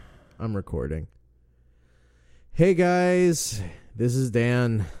I'm recording. Hey guys, this is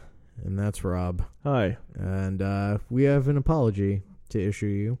Dan, and that's Rob. Hi. And we have an apology to issue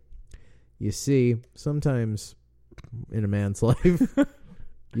you. You see, sometimes in a man's life,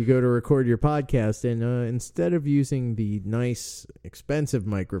 you go to record your podcast, and instead of using the nice, expensive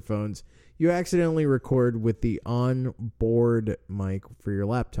microphones, you accidentally record with the on-board mic for your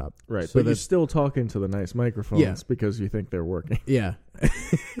laptop. Right, so but you're still talking to the nice microphones because you think they're working. Yeah,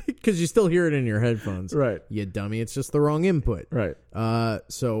 because you still hear it in your headphones. Right. You dummy, it's just the wrong input. Right.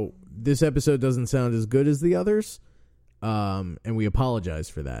 So this episode doesn't sound as good as the others, and we apologize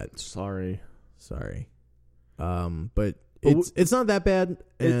for that. Sorry. But it's not that bad.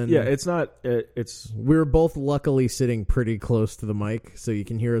 And it's not. It's we're both luckily sitting pretty close to the mic, so you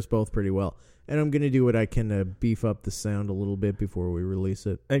can hear us both pretty well. And I'm going to do what I can to beef up the sound a little bit before we release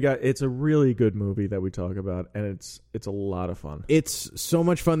it. And guys, it's a really good movie that we talk about, and it's a lot of fun. It's so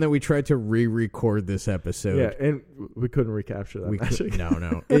much fun that we tried to re-record this episode. Yeah, and we couldn't recapture that.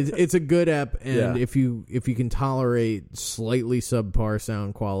 No. It's a good ep, and Yeah. if you can tolerate slightly subpar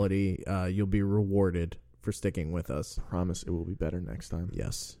sound quality, you'll be rewarded for sticking with us. Promise it will be better next time.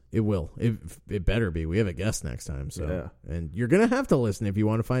 Yes, it will. It better be. We have a guest next time, so Yeah. And you're gonna have to listen if you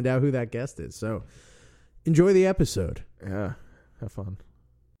want to find out who that guest is. So enjoy the episode. Yeah, have fun.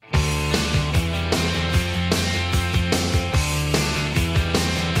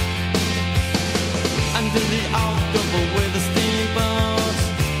 Under the October with the steamboats,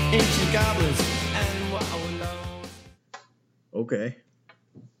 ancient goblins, and wallows. Okay,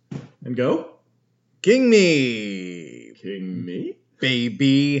 And go? King me, King me?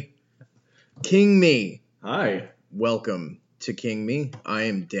 baby, King me. Hi, Welcome to King Me. I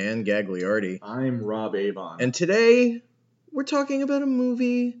am Dan Gagliardi. I'm Rob Avon. And today, we're talking about a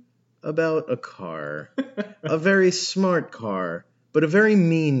movie about a car. A very smart car, but a very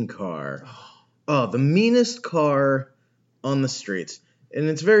mean car. Oh, the meanest car on the streets. And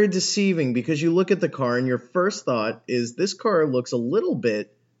it's very deceiving because you look at the car and your first thought is this car looks a little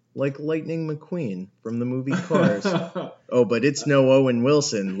bit like Lightning McQueen from the movie Cars. Oh, but it's no Owen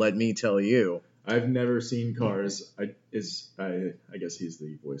Wilson, let me tell you. I've never seen Cars. I guess he's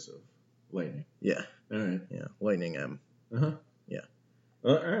the voice of Lightning. Yeah, All right. yeah, Lightning M. Uh-huh. Yeah.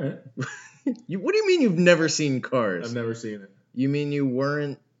 All right. What do you mean you've never seen Cars? I've never seen it. You mean you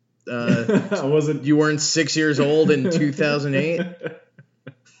weren't I wasn't. you weren't 6 years old in 2008?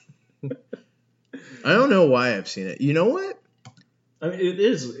 I don't know why I've seen it. You know what? I mean,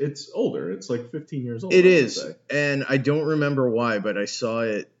 it's older. It's like 15 years old. It I would is. say. And I don't remember why, but I saw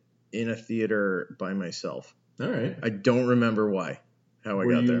it in a theater by myself. All right. I don't remember why, how I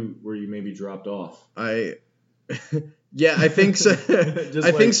got there. Were you maybe dropped off? Yeah, I think so.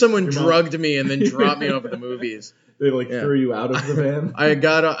 I think someone your mom- drugged me and then dropped me off at the movies. They threw you out of the van? I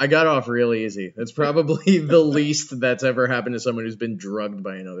got off real easy. That's probably the least that's ever happened to someone who's been drugged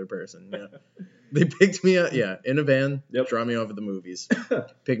by another person. Yeah. They picked me up, in a van, dropped me off at the movies.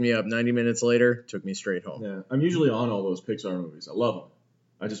 Picked me up 90 minutes later, took me straight home. Yeah. I'm usually on all those Pixar movies. I love them.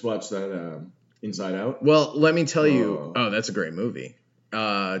 I just watched that Inside Out. Well, let me tell you. Oh, that's a great movie.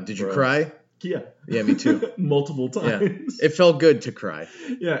 Did you cry? Yeah. Yeah, me too. Multiple Yeah. times. It felt good to cry.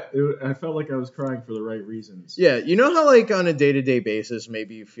 Yeah, I felt like I was crying for the right reasons. Yeah, you know how like on a day-to-day basis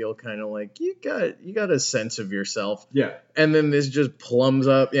maybe you feel kind of like you got a sense of yourself. Yeah. And then this just plumbs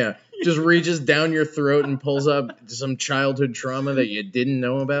up, just reaches down your throat and pulls up some childhood trauma that you didn't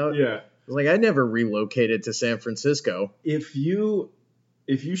know about. Yeah. Like I never relocated to San Francisco. If you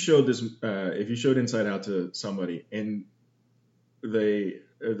showed this, if you showed Inside Out to somebody and the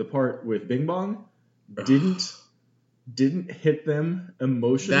part with Bing Bong didn't hit them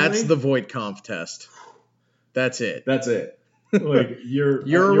emotionally. That's the Voight-Kampff test. That's it. That's it. Like you're a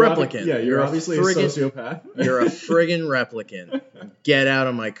replicant. Yeah, you're obviously a sociopath. You're a friggin' replicant. Get out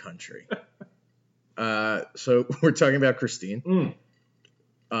of my country. So we're talking about Christine.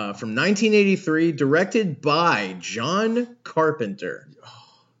 From 1983, directed by John Carpenter.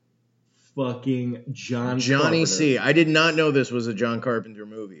 Fucking Johnny Carpenter. C. I did not know this was a John Carpenter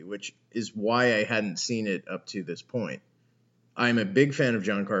movie, which is why I hadn't seen it up to this point. I'm a big fan of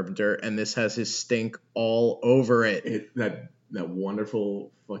John Carpenter, and this has his stink all over it. That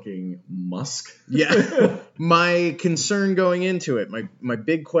wonderful fucking musk. Yeah. My concern going into it, my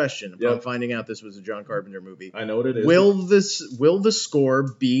big question upon finding out this was a John Carpenter movie. I know what it is. Will the score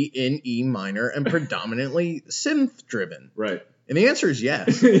be in E minor and predominantly synth driven? Right. And the answer is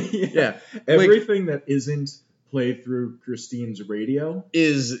yes. Yeah. Everything that isn't played through Christine's radio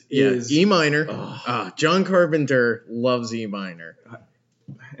is E minor. John Carpenter loves E minor.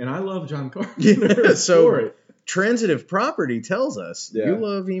 And I love John Carpenter. Yeah, so transitive property tells us Yeah. you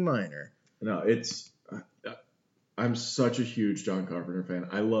love E minor. No, it's. I'm such a huge John Carpenter fan.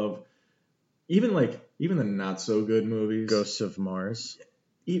 I love even the not so good movies. Ghosts of Mars.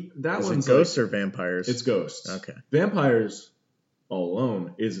 That Is one's it ghosts or vampires? It's Ghosts. Okay. Vampires all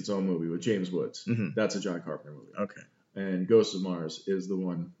alone is its own movie with James Woods. Mhm. That's a John Carpenter movie. Okay. And Ghosts of Mars is the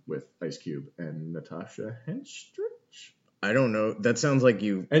one with Ice Cube and Natasha Henstridge I don't know. That sounds like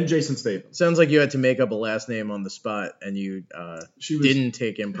you and Jason Statham. had to make up a last name on the spot, and you She was didn't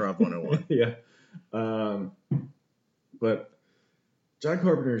take Improv 101. yeah. But John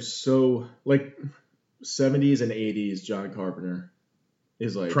Carpenter is so like 70s and 80s. John Carpenter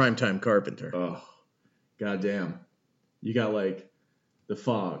is like Primetime Carpenter. oh, goddamn! You got like The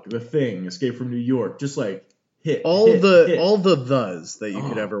Fog, The Thing, Escape from New York, just like hit all hit. the thes that you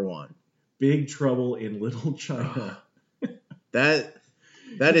could Oh. ever want. Big Trouble in Little China. That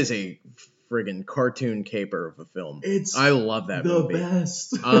is a friggin' cartoon caper of a film. It's I love that the movie.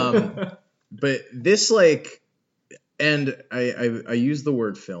 best. But this and I use the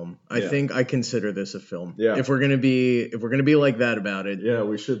word film. I Yeah. think I consider this a film. Yeah. If we're gonna be like that about it, yeah,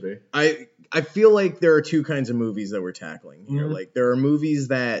 we should be. I feel like there are two kinds of movies that we're tackling here. Mhm. Like there are movies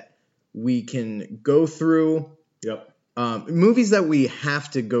that we can go through, Yep. movies that we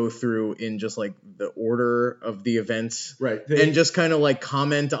have to go through in just like the order of the events, Right. and just kind of like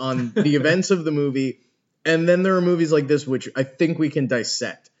comment on the events of the movie. And then there are movies like this which I think we can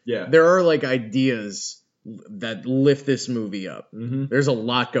dissect. yeah. There are like ideas that lift this movie up. Mm-hmm. There's a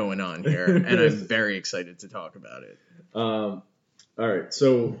lot going on here, and I'm very excited to talk about it. All right.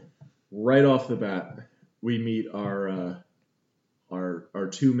 So right off the bat, we meet our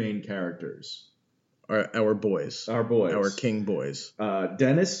two main characters, Our boys, our boys, our king boys.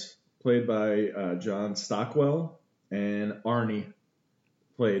 Dennis, played by John Stockwell, and Arnie,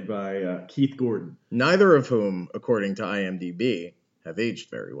 played by Keith Gordon. Neither of whom, according to IMDb, have aged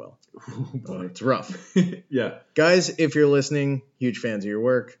very well. It's rough. yeah. Guys, if you're listening, huge fans of your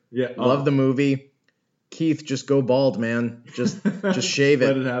work. Yeah. Love the movie. Keith, just go bald, man. Just shave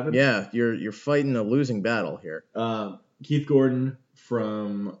Let it. it happen. Yeah, you're fighting a losing battle here. Keith Gordon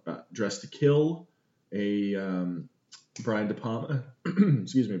from Dress to Kill, a Brian De Palma,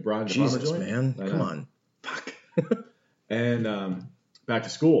 excuse me, Brian De Palma Jesus, joint. man. I Come know. on. Fuck. And Back to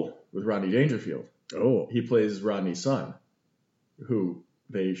School with Rodney Dangerfield. Oh, He plays Rodney's son, who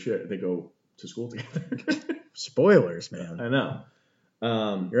they go to school together. spoilers, man. I know.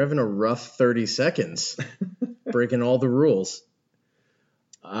 You're having a rough 30 seconds, breaking all the rules.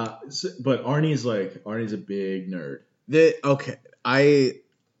 But Arnie's a big nerd.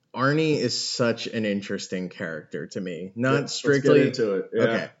 Arnie is such an interesting character to me. Not Let's strictly get into it. Yeah.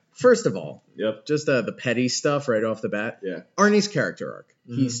 Okay. First of all, Yep. just the petty stuff right off the bat. Yeah. Arnie's character arc.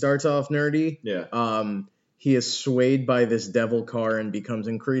 He Mhm. starts off nerdy. Yeah. He is swayed by this devil car and becomes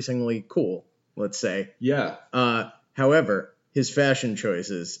increasingly cool, let's say. Yeah. However, his fashion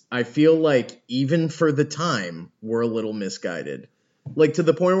choices, I feel like even for the time, were a little misguided. Like to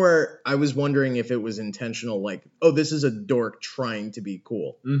the point where I was wondering if it was intentional, like, oh, this is a dork trying to be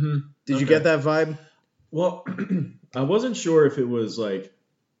cool. Mm-hmm. Did you get that vibe? Well, I wasn't sure if it was like,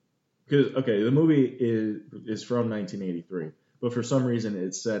 because the movie is from 1983, but for some reason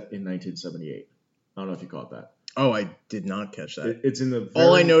it's set in 1978. I don't know if you caught that. Oh, I did not catch that. It's in the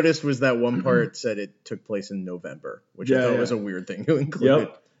All I noticed was that one part said it took place in November, which I Yeah, thought yeah. was a weird thing to include.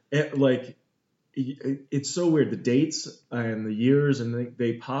 Yep. It's so weird. The dates and the years and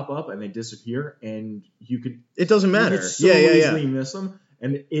they pop up and they disappear, and you could It doesn't matter. You could so easily miss them,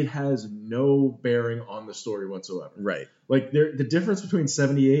 and it has no bearing on the story whatsoever. Right. Like the difference between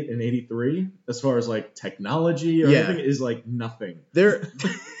 78 and 83, as far as like technology or Yeah. anything, is like nothing.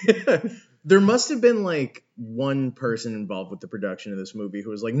 There must have been like one person involved with the production of this movie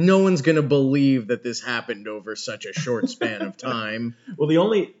who was like, no one's gonna believe that this happened over such a short span of time. Well, the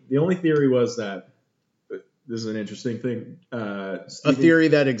only theory was that this is an interesting thing. A theory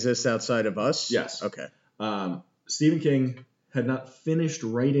that exists outside of us? Yes. Okay. Stephen King had not finished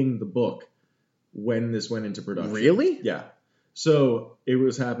writing the book when this went into production. Really? Yeah. So it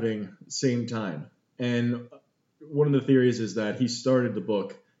was happening at the same time. And one of the theories is that he started the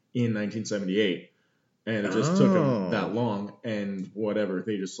book in 1978 and it just took Oh. him that long, and whatever.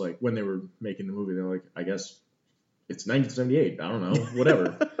 They just like, when they were making the movie, they're like, I guess it's 1978. I don't know.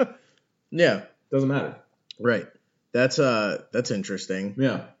 Whatever. Yeah. Doesn't matter. Right. That's interesting.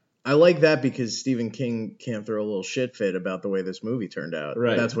 Yeah. I like that because Stephen King can't throw a little shit fit about the way this movie turned out.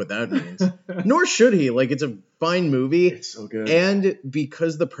 Right. That's what that means. Nor should he. Like, it's a fine movie. It's so good. And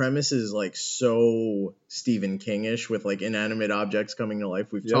because the premise is like so Stephen King-ish with like inanimate objects coming to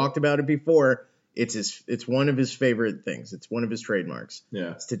life, we've Yep. talked about it before. It's one of his favorite things. It's one of his trademarks.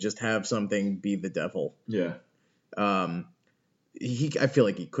 Yeah. It's to just have something be the devil. Yeah. I feel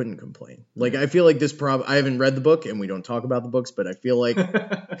like he couldn't complain. Like, I feel like I haven't read the book and we don't talk about the books, but I feel like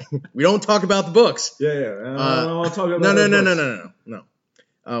we don't talk about the books. Yeah. I'll talk about No.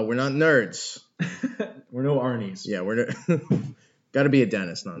 We're not nerds. We're no Arnie's. Yeah, we're got to be a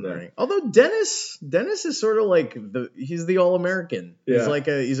Dennis, not an Yeah. Arnie. Although Dennis is sort of like he's the All-American. Yeah.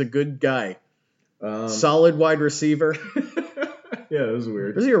 He's a good guy. Um, Solid wide receiver. yeah, it was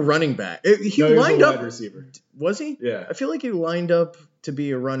weird. Was he a running back? He No, he was lined a up. wide receiver. Was he? Yeah. I feel like he lined up to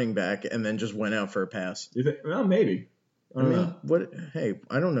be a running back and then just went out for a pass. You think? Well, maybe. I don't know. what? Hey,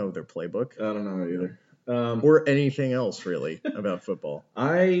 I don't know their playbook I don't know either. or anything else really about football.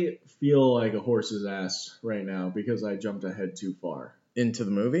 I feel like a horse's ass right now because I jumped ahead too far. Into the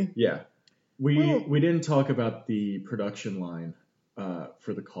movie? Yeah. We Well- didn't talk about the production line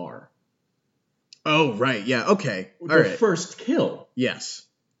for the car. Oh, right. Yeah. Okay. All The right. first kill. Yes.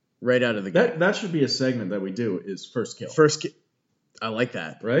 Right out of the gate. That should be a segment that we do is first kill. I like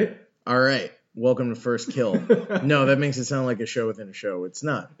that. Right? All right. Welcome to First Kill. No, that makes it sound like a show within a show. It's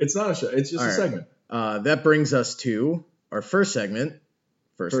not. It's not a show. It's just All a right. segment. That brings us to our first segment,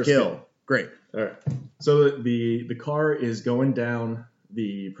 First Kill. Kill. Great. All right. So the car is going down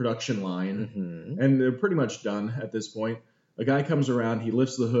the production line, Mm-hmm. and they're pretty much done at this point. A guy comes around, he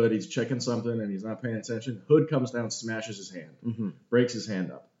lifts the hood, he's checking something, and he's not paying attention. Hood comes down, smashes his hand, Mm-hmm. breaks his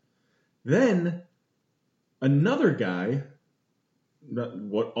hand up. Then another guy,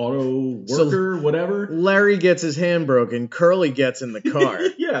 auto worker, whatever. Larry gets his hand broken. Curly gets in the car.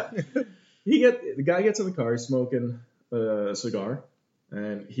 Yeah. The guy gets in the car, he's smoking a cigar,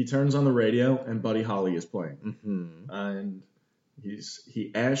 and he turns on the radio, and Buddy Holly is playing. Mm-hmm. And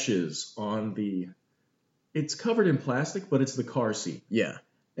he ashes on the. It's covered in plastic, but it's the car seat. Yeah.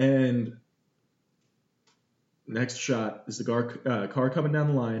 And next shot is the car coming down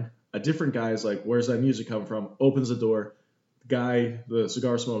the line. A different guy is like, "Where's that music coming from?" Opens the door. The guy, the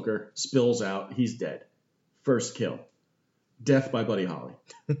cigar smoker, spills out. He's dead. First kill. Death by Buddy Holly.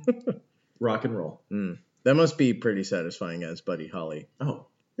 Rock and roll. That must be pretty satisfying as Buddy Holly, Oh,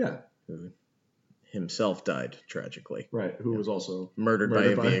 yeah. who himself died tragically. Right. Who was also Murdered by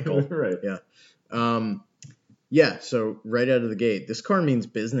a vehicle. Right. Yeah. Yeah, so right out of the gate, this car means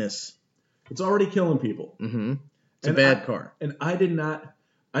business. It's already killing people. Mm-hmm. It's a And bad car. And I didn't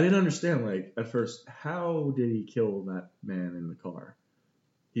understand, like, at first, how did he kill that man in the car?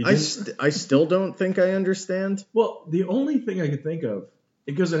 He I didn't- still don't think I understand. Well, the only thing I could think of,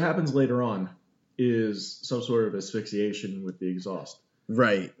 because it happens later on, is some sort of asphyxiation with the exhaust.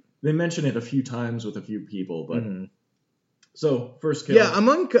 Right. They mention it a few times with a few people, but Mhm. so first kill. Yeah,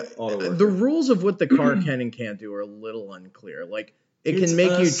 auto worker. the rules of what the car can and can't do are a little unclear. Like, it It's can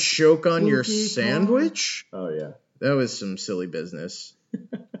make a you choke on your spooky car. sandwich. Oh yeah, That was some silly business.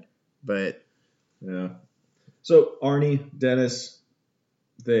 But yeah. So Arnie, Dennis,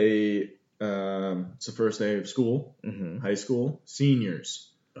 they it's the first day of school, mhm. high school, seniors,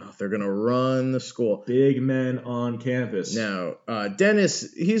 They're gonna run the school. big men on campus. Now,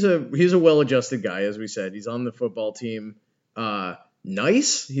 Dennis, he's a well-adjusted guy, as we said. He's on the football team.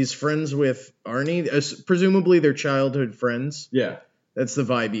 Nice. He's friends with Arnie. Presumably, they're childhood friends. Yeah, That's the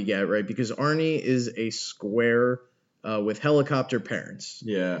vibe you get, right? Because Arnie is a square with helicopter parents.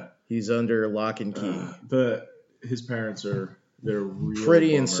 yeah. He's under lock and key. His parents they're real Pretty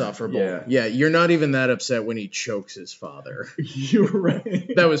bummer. insufferable. Yeah, you're not even that upset when he chokes his father. You're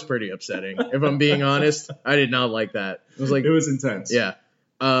right. That was pretty upsetting. If I'm being honest, I did not like that. It was like, It was intense. yeah.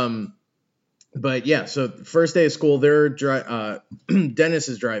 But yeah, so first day of school, Dennis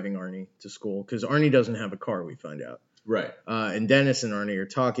is driving Arnie to school because Arnie doesn't have a car, we find out. Right. And Dennis and Arnie are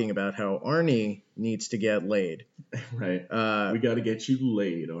talking about how Arnie needs to get laid. Right. We got to get you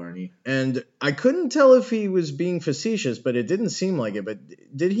laid, Arnie. And I couldn't tell if he was being facetious, but it didn't seem like it. But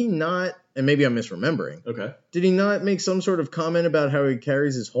did he not, and maybe I'm misremembering, Okay. did he not make some sort of comment about how he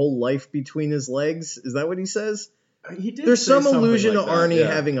carries his whole life between his legs? Is that what he says? He did. There's say some something allusion like to that, Arnie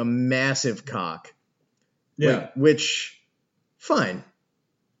yeah. having a massive cock. Yeah. Which, fine.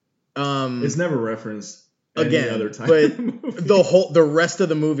 It's never referenced any Again, other time. but in the movie. the rest of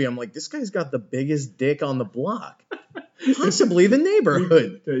the movie, I'm like, this guy's got the biggest dick on the block, possibly the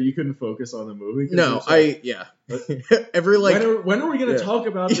neighborhood. You couldn't focus on the movie. 'cause No, you're so- every like. when are we going to Yeah. talk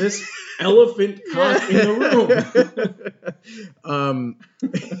about this elephant cock in the room?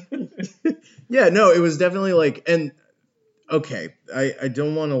 Yeah, no, it was definitely like, and okay, I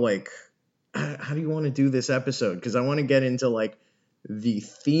don't want to like, how do you want to do this episode? Because I want to get into like the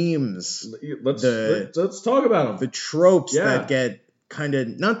themes, Let's talk about the them. tropes Yeah. that get kind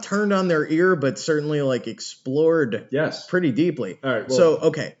of not turned on their ear, but certainly like explored Yes. pretty deeply. All right. Well, So,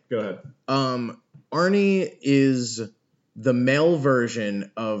 okay. go ahead. Arnie is the male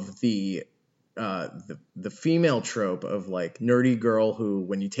version of the female trope of like nerdy girl who,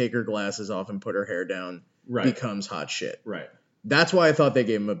 when you take her glasses off and put her hair down, Right. becomes hot shit. Right. That's why I thought they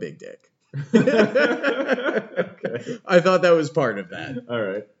gave him a big dick. Okay. I thought that was part of that. All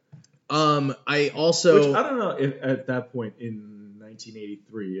right. I also Which I don't know if at that point in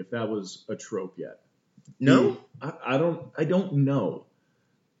 1983 if that was a trope yet. no. I don't know.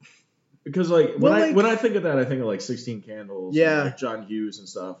 Because like Well, when I think of that, I think of like 16 Candles, Yeah. and, like John Hughes and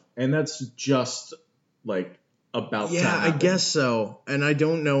stuff, and that's just like about to Yeah, I happen. guess so. And I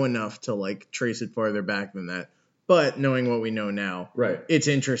don't know enough to like trace it farther back than that. But knowing what we know now, Right. it's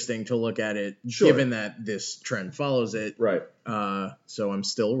interesting to look at it, Sure. given that this trend follows it. Right. So I'm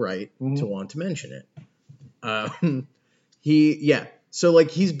still right Mhm. to want to mention it. So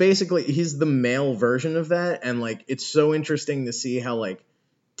like he's the male version of that, and like it's so interesting to see how like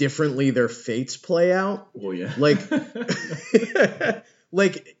differently their fates play out. Well, yeah.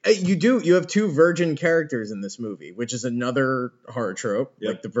 Like, you have two virgin characters in this movie, which is another horror trope. Yep.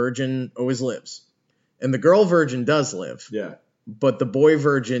 Like the virgin always lives, and the girl virgin does live, yeah. but the boy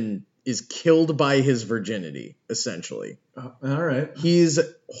virgin is killed by his virginity. Essentially, All right. he's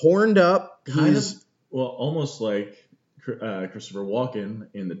horned up. Kind of. Well, almost like Christopher Walken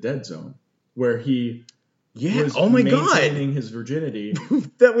in The Dead Zone, where he was Oh my god, maintaining his virginity.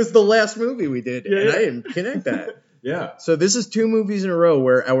 that was the last movie we did, Yeah, and yeah. I didn't connect that. Yeah. So this is 2 movies in a row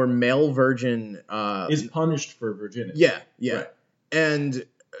where our male virgin Is punished for virginity. Yeah. Right. And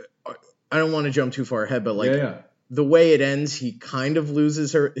I don't want to jump too far ahead, but like yeah. the way it ends, he kind of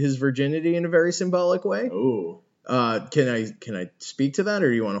loses his virginity in a very symbolic way. Oh. Can I speak to that, or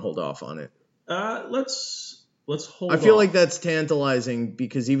do you want to hold off on it? Let's hold I feel off. like that's tantalizing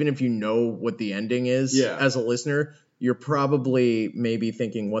because even if you know what the ending is, Yeah. as a listener, you're probably maybe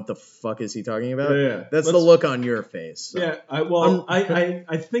thinking, "What the fuck is he talking about?" Yeah. That's the look on your face. So. Yeah.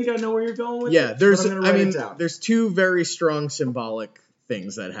 I think I know where you're going with Yeah, this, but I'm gonna write it down. there's 2 very strong symbolic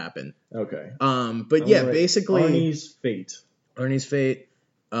things that happen. Okay. But I'm yeah, gonna write basically Arnie's fate. Arnie's fate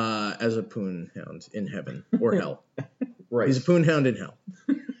as a poon hound in heaven or hell. Right. He's a poon hound in hell.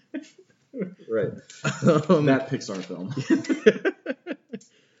 Right. Um, That Pixar film.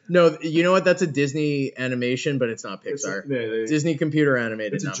 no, you know what? That's a Disney animation, but it's not Pixar. Disney computer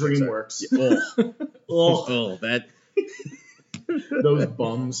animated, It's a not DreamWorks. Pixar. Oh, oh, that. Those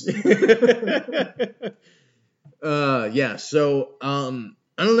bums. Yeah. So,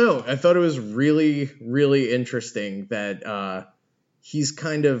 I don't know. I thought it was really, really interesting that he's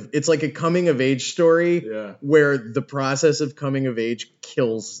it's like a coming of age story Yeah. where the process of coming of age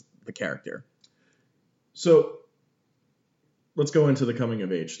kills the character. So let's go into the coming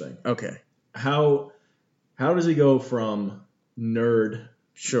of age thing. Okay. How does he go from nerd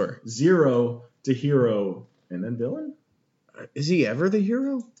Sure. 0 to hero and then villain? Is he ever the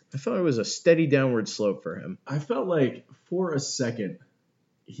hero? I thought it was a steady downward slope for him. I felt like for a second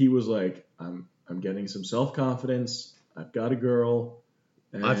he was like, I'm getting some self-confidence. I've got a girl.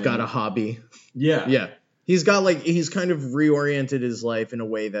 And I've got a hobby. Yeah. Yeah. He's kind of reoriented his life in a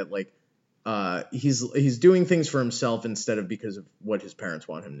way that he's doing things for himself instead of because of what his parents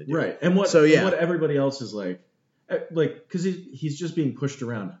want him to do. Right. And what everybody else is like because he's just being pushed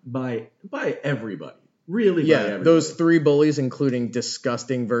around by everybody. Really by Yeah, everybody. those 3 bullies, including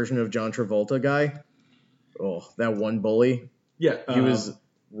disgusting version of John Travolta guy. Oh, that one bully. Yeah. He was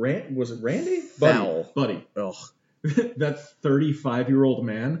was it Randy? foul. Buddy. Ugh. That 35-year-old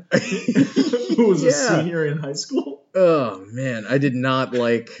man who was a Yeah. senior in high school. Oh man, I did not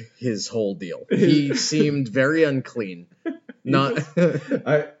like his whole deal. He seemed very unclean. Not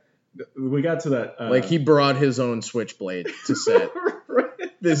We got to that. like he brought his own switchblade to set.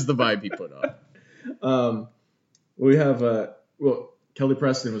 This is the vibe he put on. We have Kelly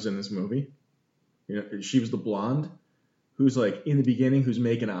Preston was in this movie. You know, she was the blonde who's like in the beginning who's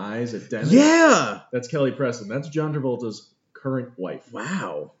making eyes at Dennis. Yeah. That's Kelly Preston. That's John Travolta's current wife.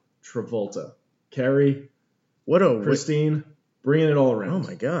 Wow. Travolta, Carrie, What a Christine, bringing it all Oh around.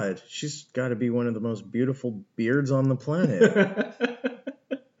 my god, she's got to be one of the most beautiful beards on the planet.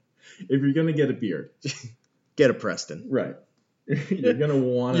 If you're gonna get a beard, Get a Preston. right? You're gonna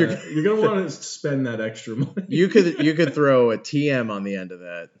want to spend that extra money. You could throw a TM on the end of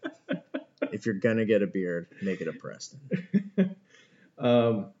that. If you're gonna get a beard, make it a Preston.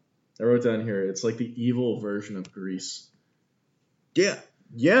 I wrote down here. It's like the evil version of Grease,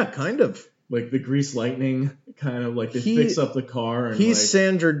 Yeah, kind of. like the Grease Lightning, kind of like they He- fix up the car and He's like,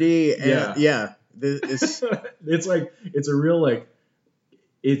 Sandra Dee, and Yeah. It's it's like it's a real like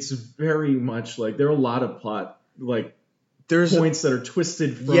it's very much like there are a lot of plot like There's points that are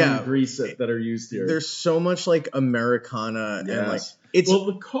twisted from Yeah. Grease that are used here. there's so much like Americana and like Yes. it's well,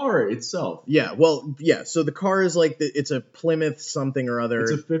 the car itself. yeah, well, yeah. So the car is like it's a Plymouth something or other.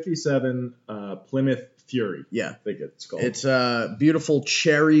 It's a 57 Plymouth Fury. Yeah. I think it's called. It's a beautiful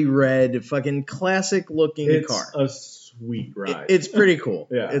cherry red, fucking classic looking It's car. a sweet ride. It's pretty cool.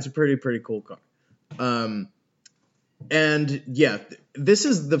 Yeah. It's a pretty cool car. And yeah, this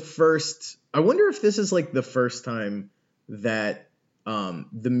is the first. I wonder if this is like the first time that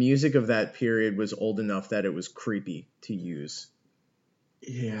the music of that period was old enough that it was creepy to use.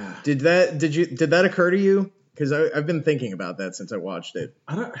 yeah. Did that occur to you? Because I've been thinking about that since I watched it.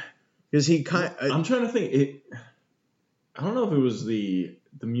 I don't. Because he kind I'm trying to think. I don't know if it was the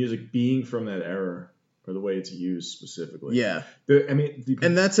music being from that era or the way it's used specifically. yeah,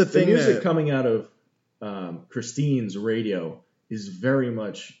 And that's the the thing music that coming out of Christine's radio is very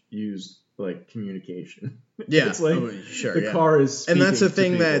much used like communication. yeah, it's like sure, the yeah. car is. And that's the speaking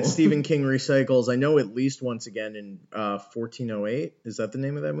thing to that people. Stephen King recycles. I know at least once again in 1408. Is that the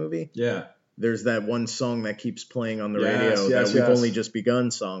name of that movie? Yeah. There's that one song that keeps playing on the Yes, radio, yes, that We've yes. Only Just Begun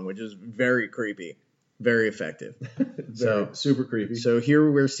song, which is very creepy, very effective. So- super creepy. So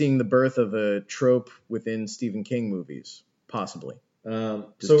here we're seeing the birth of a trope within Stephen King movies, possibly. Just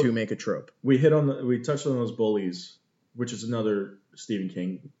so to make a trope. we touched on those bullies, which is another Stephen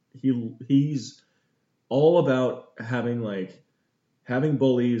King. He's all about having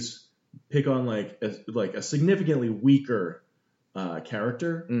bullies pick on like a significantly weaker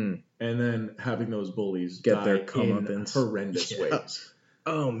character, Mm. and then having those bullies Get die their in comeuppance. horrendous Yeah. ways.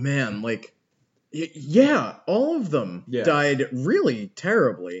 Oh man, like, yeah, all of them Yeah. died really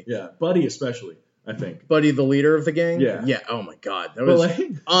terribly. Yeah, Buddy especially, I think. Buddy, the leader of the gang. Yeah. Yeah. Oh my god, that But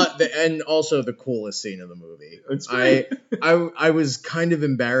was. like, And also the coolest scene of the movie. it's I, great. I was kind of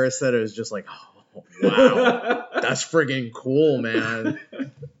embarrassed that I was just like, oh, wow, that's friggin' cool, man.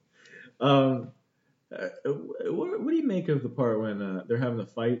 What do you make of the part when they're having the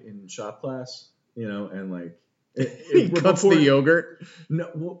fight in shop class? You know, and like He cuts the yogurt. No,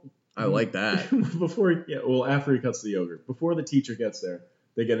 well, I like that. After he cuts the yogurt, before the teacher gets there,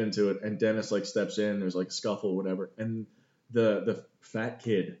 they get into it, and Dennis like steps in. There's like a scuffle, whatever, and the fat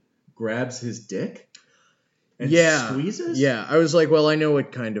kid grabs his dick and squeezes. Yeah, I was like, well, I know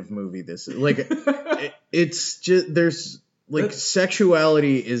what kind of movie this is. Like, it's just there's like That's-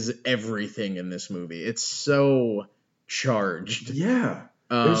 sexuality is everything in this movie. It's so charged. Yeah.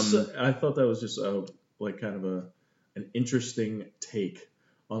 Um, I thought that was just like kind of an interesting take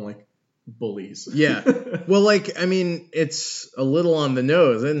on like bullies. Yeah. Well, like, I mean, it's a little on the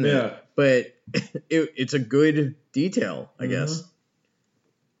nose, isn't it? Yeah. But it's a good detail, I Mhm. guess.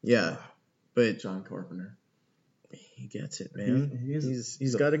 Yeah. But John Carpenter. he gets it, man.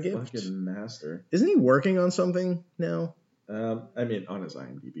 He's a got a gift. Fucking master. Isn't he working on something now? I mean, on his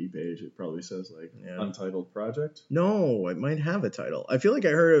IMDb page, it probably says like Yeah. untitled project. No, it might have a title. I feel like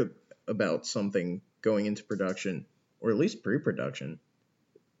I heard about something going into production, or at least pre-production.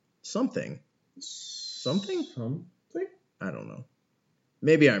 Something. Something? I don't know.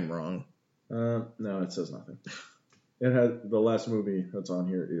 Maybe I'm wrong. No, it says nothing. It had the last movie that's on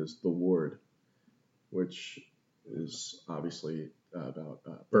here is The Ward, which is obviously about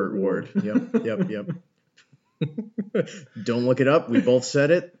Burt Ward. Yep. Don't look it up. We both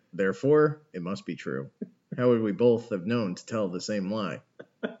said it. Therefore, it must be true. How would we both have known to tell the same lie?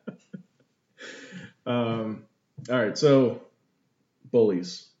 All right, so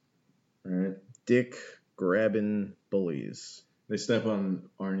bullies. All right, Dick grabbing bullies. they step on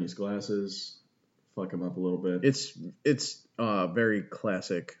Arnie's glasses, fuck him up a little bit. It's very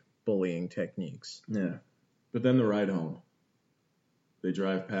classic bullying techniques. Yeah, but then the ride home, they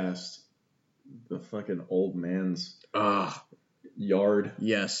drive past the fucking old man's Ah, yard.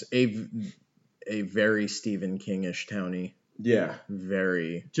 yes, a very Stephen Kingish townie. Yeah,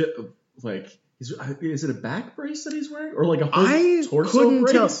 Very. like is it a back brace that he's wearing, or like a whole I torso couldn't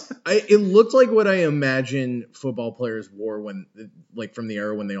brace? tell. It looked like what I imagine football players wore when, like, from the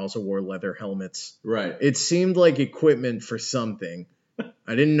era when they also wore leather helmets. Right. It seemed like equipment for something.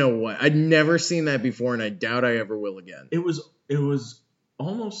 I didn't know what. I'd never seen that before, and I doubt I ever will again. It was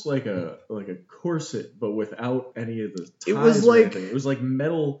almost like a corset, but without any of the ties. It was or like- anything. It was like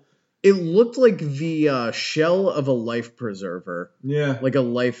metal. It looked like the shell of a life preserver, Yeah. like a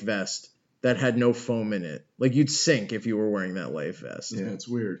life vest that had no foam in it. Like you'd sink if you were wearing that life vest. Yeah, it's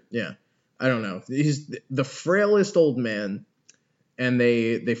weird. Yeah. I don't know. He's the frailest old man, and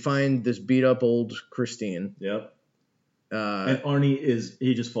they find this beat up old Christine. Yep. And Arnie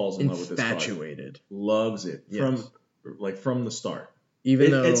he just falls in love with this car. Infatuated. Loves it Yes. from the start.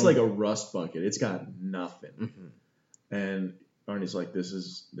 Even though it's like a rust bucket. It's got nothing. Mhm. And Arnie's like, this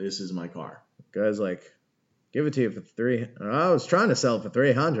is my car. Guy's like, give it to you for I was trying to sell it for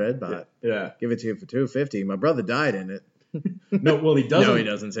 300, but Yeah. give it to you for 250. My brother died in it. No, well, he doesn't. No, he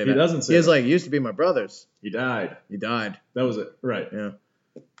doesn't say that. He doesn't say He's that. like, used to be my brother's. He died. He died. That was it. Right. Yeah.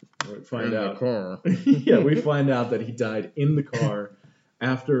 We find In the out. car. Yeah, we find out that he died in the car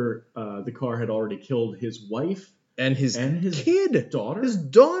after the car had already killed his wife And his kid, daughter. His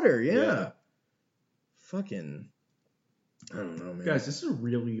daughter, yeah. Yeah. Fucking, I don't know, man. Guys, this is a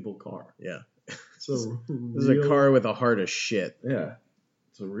real evil car. Yeah. It's a This is a car with a heart of shit. Yeah,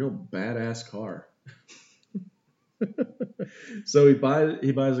 it's a real badass car. So he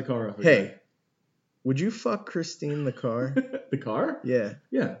buys a car off. A Hey, would you fuck Christine the car? guy. The car? Yeah.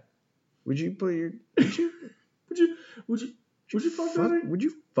 Yeah. Would you put your Would you fuck that, would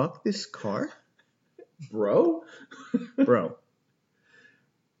you fuck this car? bro? Bro.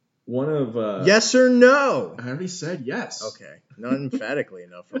 One of Yes or no? I already said yes. Okay. Not emphatically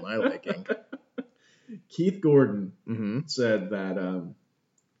enough for my liking. Keith Gordon Mm-hmm. said that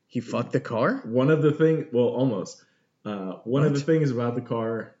He fucked the car? one of the things, well, almost. One of the What? things about the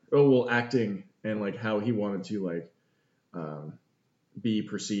car, acting and like how he wanted to like be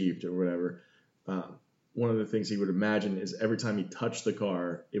perceived or whatever. One of the things he would imagine is every time he touched the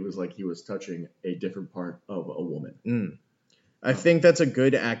car, it was like he was touching a different part of a woman. Mm. I think that's a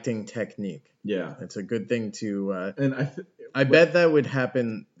good acting technique. Yeah, It's a good thing to. and I bet that would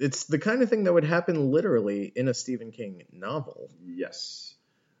happen. It's the kind of thing that would happen literally in a Stephen King novel. yes.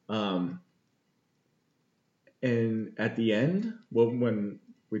 And at the end, when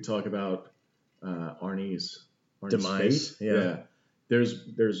we talk about Arnie's Demise, fate, yeah.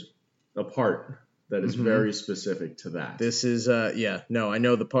 there's a part that is Mhm. very specific to that. This is, no, I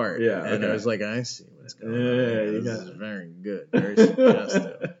know the part. Yeah, And I okay. was like, I see what's going on. Yeah, you This got is it. very good. Very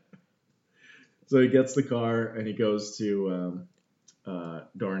suggestive. So he gets the car and he goes to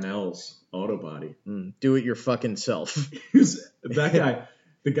Darnell's auto body. Do it your fucking self. That guy,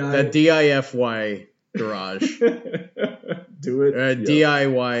 the guy. That DIFY garage. Do it. Yeah.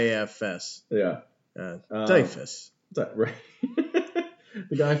 DIYFS. Yeah. DIFS. Right.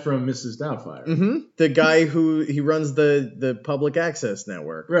 The guy from Mrs. Doubtfire. Mm-hmm. The guy he runs the public access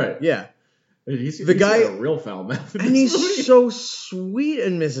network. Right. Yeah. He's The guy- got a real foul mouth. in And this he's movie. so sweet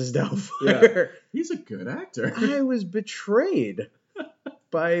in Mrs. Doubtfire. He's a good actor. I was betrayed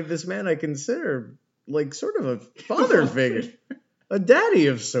by this man I consider like sort of a father figure. A daddy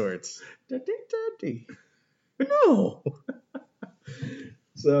of sorts. Daddy. No.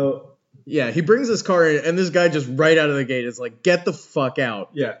 So Yeah, he brings this car in, and this guy just right out of the gate is like, get the fuck out.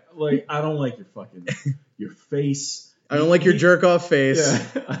 yeah, like I don't like your face. I don't like your jerk off face.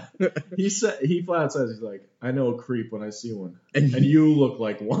 Yeah. He flat says, he's like, I know a creep when I see one, And, and you look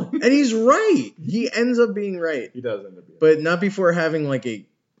like one. and he's right. He ends up being right. He does end up being. But not before having like a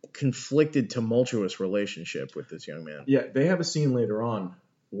conflicted, tumultuous relationship with this young man. Yeah, they have a scene later on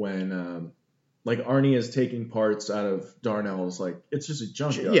when like Arnie is taking parts out of Darnell's, like it's just a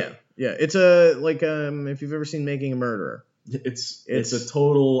junkyard. Yeah. It's a like if you've ever seen Making a Murderer. It's It's- a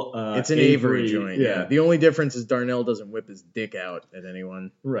total. It's an Avery joint. Yeah. The only difference is Darnell doesn't whip his dick out at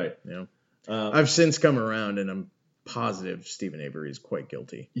anyone. Right. You know. I've since come around, and I'm positive Stephen Avery is quite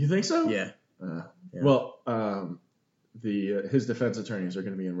guilty. You think so? Yeah. Yeah. Yeah. Well, his defense attorneys are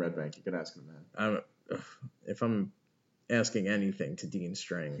going to be in Red Bank. You could ask him that. If I'm asking anything to Dean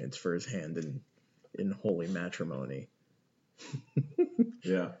Strang, it's for his hand in holy matrimony.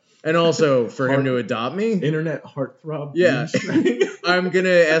 Yeah. And also for him to adopt me. Internet heartthrob. Yeah. Dean I'm going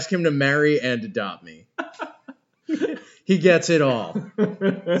to ask him to marry and adopt me. He gets it all.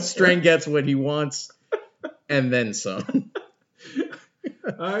 Strang gets what he wants and then some.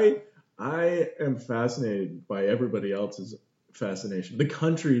 I am fascinated by everybody else's fascination. The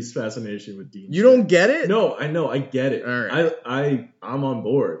country's fascination with Dean. You don't get it? No, I know. I get it. All right. I'm on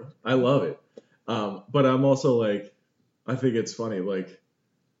board. I love it. But I'm also like, I think it's funny. Like,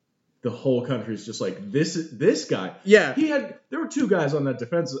 the whole country's just like, this guy. Yeah. There were two guys on that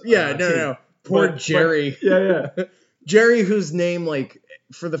defense. Yeah, team. no. Poor But- Jerry. Yeah. Jerry, whose name, like,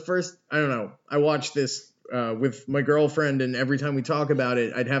 for the first, I don't know, I watched this with my girlfriend, and every time we talk about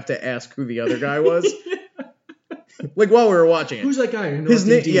it, I'd have to ask who the other guy was. Like, while we were watching it. Who's that guy? In His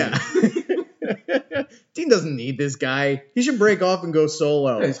North name, yeah. Dean doesn't need this guy. He should break off and go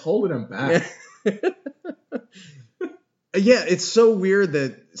solo. Yeah, he's holding him back. Yeah, it's so weird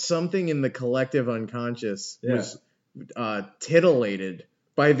that something in the collective unconscious was titillated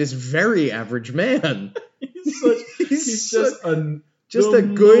by this very average man. He's just a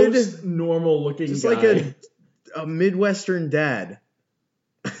good, normal looking just guy. like a Midwestern dad.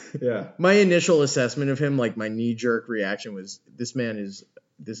 Yeah. My initial assessment of him, like my knee-jerk reaction was, this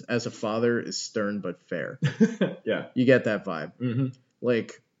as a father is stern but fair. Yeah. You get that vibe. Mm-hmm.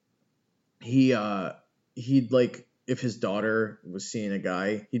 Like he'd like, if his daughter was seeing a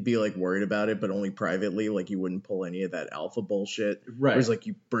guy, he'd be like worried about it, but only privately. Like he wouldn't pull any of that alpha bullshit. Right. Where he's like,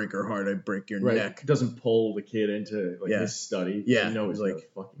 you break her heart, I break your Right. neck. Doesn't pull the kid into like Yeah. his study. Yeah. You know he's Like- like a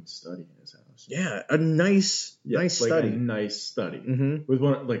fucking study in his house. Yeah, a nice Yeah, like study. A nice study Mm-hmm. with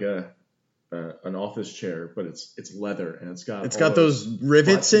one like an office chair, but it's leather and it's got Got those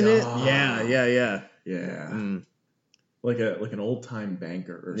rivets in it. Yeah. Yeah. yeah Mm. like an old time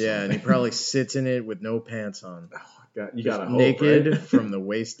banker or something. Yeah, and he probably sits in it with no pants on. Oh, God, you Just gotta hope, naked right? from the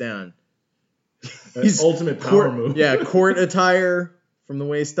waist down. That's ultimate power move. Yeah, court attire from the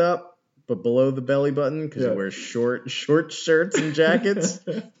waist up, but below the belly button because Yeah. he wears short shirts and jackets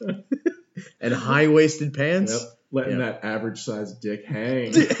and high waisted pants. Yep. Letting Yeah. that average sized dick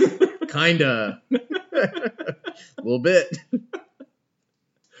hang. Kinda, a little bit.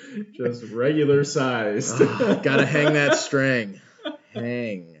 Just regular sized. Gotta hang that string.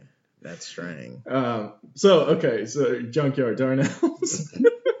 Hang that string. So Junkyard Darnell's.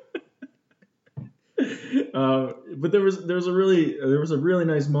 But there was a really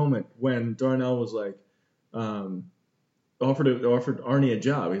nice moment when Darnell was like, offered Arnie a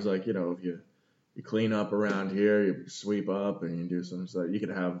job. He's like, if you clean up around here, you sweep up, and you do some stuff, you could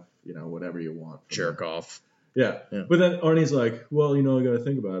have whatever you want. Jerk off. Yeah. Yeah. But then Arnie's like, well, I got to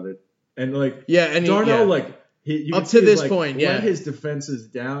think about it, and like Yeah, and Darnell you up to this point, yeah. let his defenses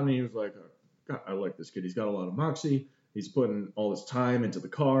down, and he was like, God, I like this kid. He's got a lot of moxie. He's putting all his time into the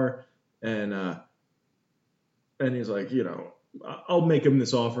car, and he's like, I'll make him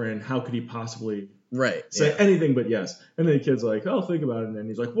this offer, and how could he possibly right. say Yeah. anything but yes? And then the kid's like, I'll think about it, and then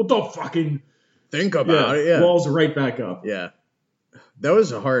he's like, well, don't fucking Think about it. Yeah. walls right back up. Yeah. That was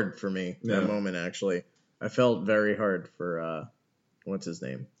hard for me, that Yeah. moment, actually. I felt very hard for, what's his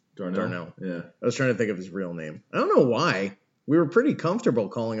name? Darnell. Yeah. I was trying to think of his real name. I don't know why. We were pretty comfortable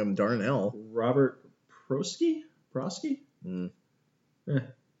calling him Darnell. Robert Prosky? Mm.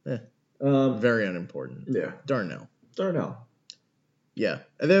 Eh. Very unimportant. Yeah. Darnell. Darnell. Yeah.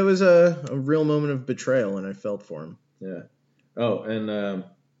 And there was a real moment of betrayal, and I felt for him. Yeah. Oh, and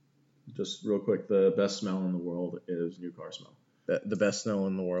just real quick, the best smell in the world is new car smell. The best smell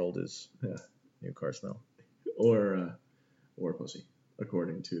in the world is Yeah. new car smell. Or pussy,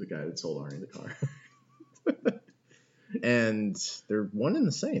 according to the guy that sold Arnie the car. And they're one and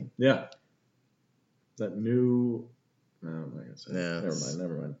the same. Yeah. That new. No, I'm not gonna say. Yeah,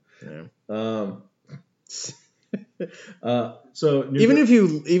 Never mind. Yeah. So new Even Gir- if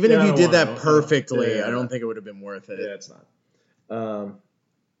you Yeah, I did don't that wanna- perfectly, yeah. I don't think it would have been worth it. yeah, it's not.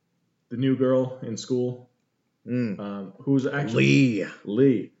 The new girl in school, who's actually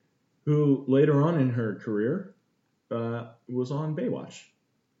Lee, who later on in her career was on Baywatch.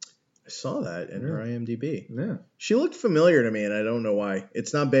 I saw that in her IMDb. Yeah. She looked familiar to me, and I don't know why.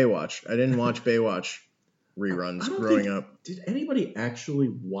 It's not Baywatch. I didn't watch Baywatch reruns I don't growing think- up. Did anybody actually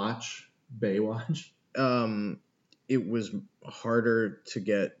watch Baywatch? It was harder to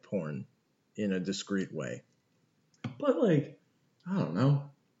get porn in a discreet way. But like, I don't know.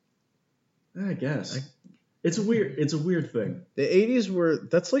 I guess it's a weird thing. The 80s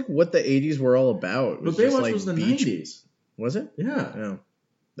that's like what the 80s were all about. It But just Baywatch like was the beach. 90s. Was it? Yeah. No.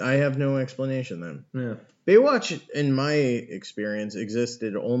 I have no explanation then. Yeah. Baywatch, in my experience,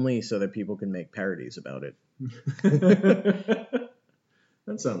 existed only so that people can make parodies about it.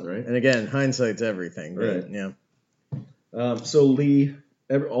 That sounds right. And again, hindsight's everything. Right. Yeah. So Lee,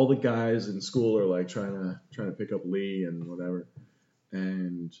 all the guys in school are like trying to pick up Lee and whatever,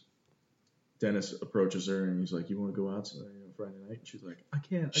 and Dennis approaches her and he's like, "You want to go out Friday night?" And she's like, "I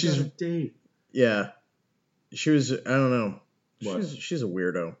can't. I got a date." Yeah. She was, I don't know. What? She's a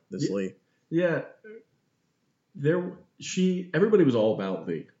weirdo, this Yeah. Lee. Yeah. Everybody was all about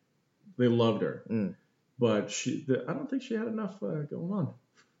Lee. They loved her, but I don't think she had enough going on.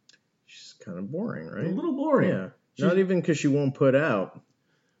 She's kind of boring, right? A little boring. Yeah. Not even because she won't put out.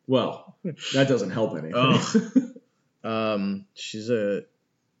 Well, that doesn't help anything. She's a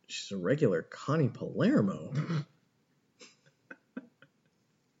regular Connie Palermo.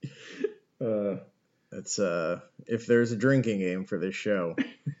 That's if there's a drinking game for this show,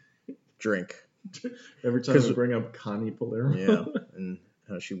 drink. Every time we bring up Connie Palermo. Yeah, and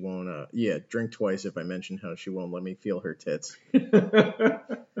how she won't. Drink twice if I mention how she won't let me feel her tits.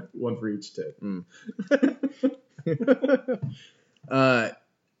 One for each tit.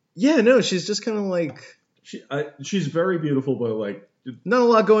 She's just kind of like She's very beautiful, but like not a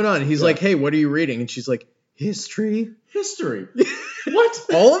lot going on. He's like, "Hey, what are you reading?" And she's like, "History." What?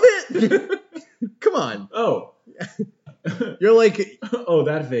 All of it? Come on. Oh. You're like... Oh,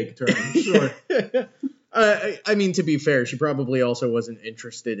 that vague term. Sure. I mean, to be fair, she probably also wasn't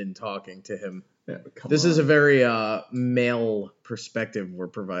interested in talking to him. Yeah, but come This on. is a very male perspective we're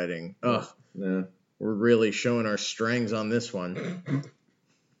providing. Ugh, Yeah. we're really showing our strengths on this one.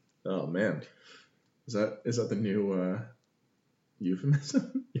 Oh man. Is that the new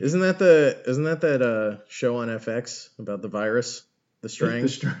euphemism? Isn't that show on FX about the virus, the Strang? The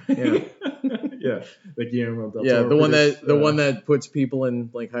Strang. Yeah. Yeah. The Guillermo del Yeah, Toro the one produced, that puts people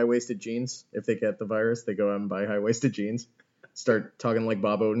in like high-waisted jeans. If they get the virus, they go out and buy high-waisted jeans. Start talking like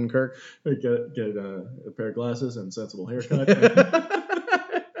Bob Odenkirk. get a pair of glasses and sensible haircut.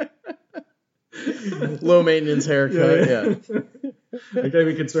 Low maintenance haircut. Yeah. I gotta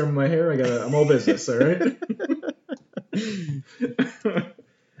be concerned with my hair. I'm all business, all right?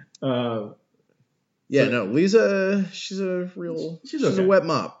 Yeah. No, Lisa. She's a okay. wet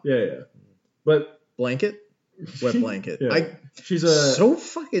mop. Yeah. But Blanket. Wet blanket. Yeah. She's so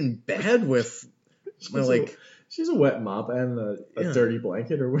fucking bad with my like. She's a wet mop and a dirty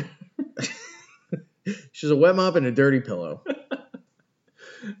blanket or whatever. She's a wet mop and a dirty pillow.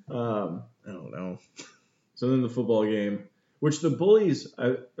 I don't know. So then the football game, which the bullies,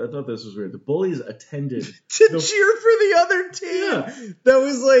 I thought this was weird. The bullies attended To cheer for the other team. Yeah. That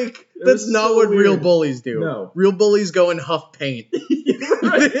was like, that's was not so what real weird. bullies do. No. Real bullies go and huff paint.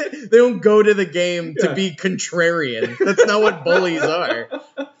 Right. They don't go to the game Yeah. to be contrarian. That's not what bullies are.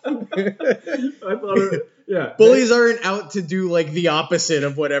 I thought, yeah. Bullies aren't out to do like the opposite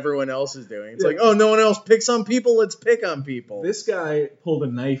of what everyone else is doing. It's Yeah. like, oh, no one else picks on people, let's pick on people. This guy pulled a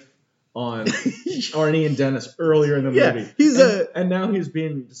knife on Arnie and Dennis earlier in the Yeah, movie. And now he's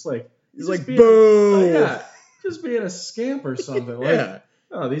being just like, He's like, being, boo. yeah, just being a scamp or something. Like, Yeah.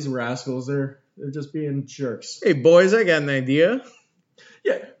 oh, these rascals, they're just being jerks. Hey, boys, I got an idea.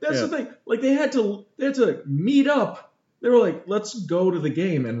 Yeah, that's Yeah. the thing. Like they had to meet up. They were like, let's go to the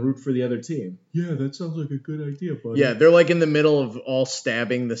game and root for the other team. Yeah, that sounds like a good idea, buddy. Yeah, they're like in the middle of all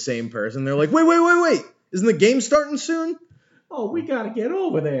stabbing the same person. They're like, wait. Isn't the game starting soon? Oh, we gotta get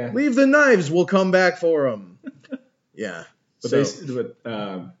over there. Leave the knives. We'll come back for them. Yeah. But,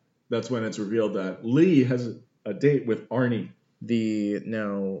 So that's when it's revealed that Lee has a date with Arnie. the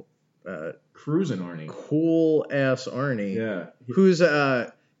now Cruising Arnie. cool ass Arnie, Yeah. who's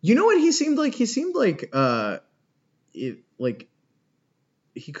you know what he seemed like? He seemed like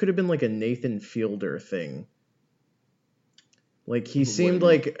he could have been like a Nathan Fielder thing. Like he seemed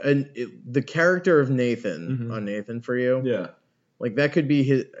like the character of Nathan Mhm. on Nathan For You. Yeah. Like that could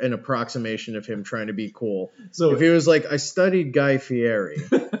be an approximation of him trying to be cool. So If he was like, I studied Guy Fieri.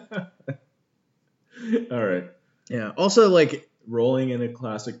 all right. Yeah. Also, like Rolling in a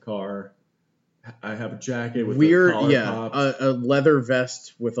classic car. I have a jacket with weird, the collar yeah, popped. a leather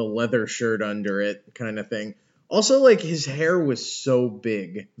vest with a leather shirt under it, kind of thing. Also, like his hair was so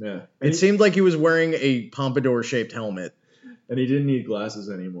big. Yeah. It seemed like he was wearing a pompadour-shaped helmet. And he didn't need glasses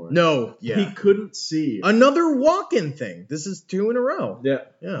anymore. No, He yeah. couldn't see. Another walk-in thing. This is 2 in a row. Yeah.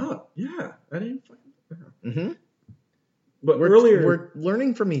 Yeah. Oh, yeah. I didn't fucking. Mm-hmm. But We're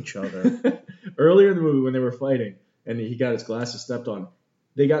learning from each other. earlier in the movie when they were fighting and he got his glasses stepped on,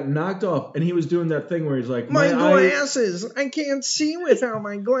 they got knocked off and he was doing that thing where he's like, My eyes-" glasses. I can't see without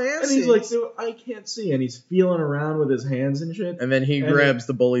my glasses. And he's like, dude, I can't see. And he's feeling around with his hands and shit. And then he And grabs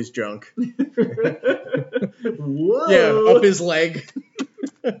the bully's junk. Whoa. Yeah, up his leg.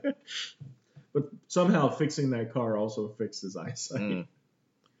 But somehow fixing that car also fixed his eyesight. Mm.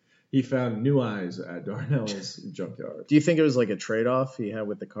 He found new eyes at Darnell's junkyard. Do you think it was like a trade-off he had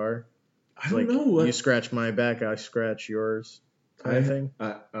with the car? I don't Like, know. you scratch my back, I scratch yours, kind of thing.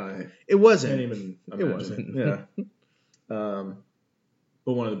 I It wasn't. can't even imagine. It wasn't. Yeah.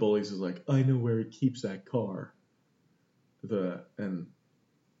 But one of the bullies is like, I know where he keeps that car. And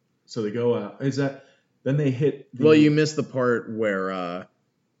so they go out. Then they hit. Well, you missed the part where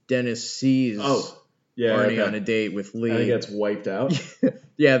Dennis sees yeah, Arnie okay. on a date with Lee. And he gets wiped out.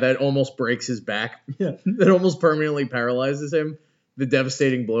 Yeah, that almost breaks his back. Yeah. That almost permanently paralyzes him. The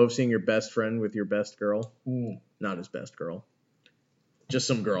devastating blow of seeing your best friend with your best girl. Not his best girl. Just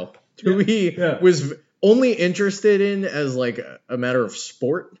some girl who he was only interested in as like a matter of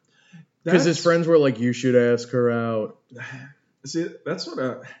sport. Because his friends were like, you should ask her out. See, that's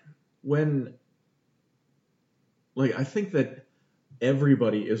what when, like, I think that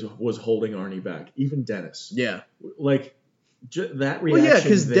everybody was holding Arnie back, even Dennis. Yeah. Like, that reaction. Well, yeah,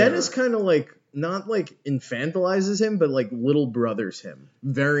 because there- Dennis kind of like, not like infantilizes him, but like little brothers him.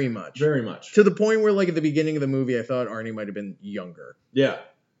 Very much. Very much. To the point where like at the beginning of the movie, I thought Arnie might have been younger. Yeah.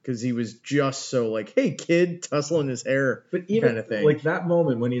 because he was just so like, hey kid, tussling his hair, But even kind of thing. like that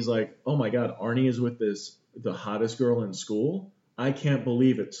moment when he's like, "Oh my God, Arnie is with the hottest girl in school. I can't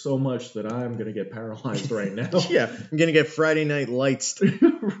believe it so much that I'm gonna get paralyzed right now." Yeah, I'm gonna get Friday Night Lights.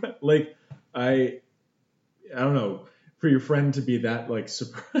 Like I don't know, for your friend to be that like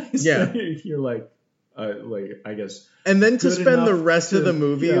surprised. Yeah. You're like I guess. And then to Good spend the enough rest of to- the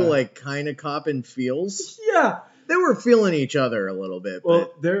movie yeah. like kind of copping feels. Yeah. They were feeling each other a little bit.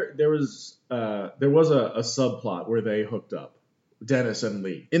 Well, there was a subplot where they hooked up, Dennis and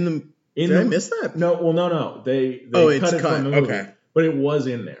Lee. but in the In did I the- miss that? No. They It's cut it cut. from the movie, Okay. but it was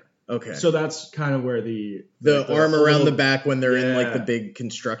in there. Okay. So that's kind of where the arm around the little back when they're in like Yeah. the big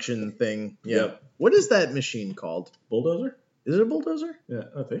construction thing. Yeah. Yep. What is that machine called? bulldozer. Is it a bulldozer? Yeah,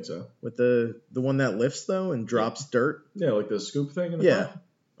 I think so. With the one that lifts though and drops dirt? Yeah, like the scoop thing in the Yeah. front.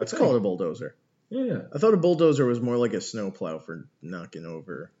 It's I called a think. bulldozer. Yeah. I thought a bulldozer was more like a snowplow for knocking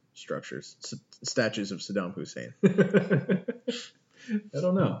over structures, statues of Saddam Hussein. I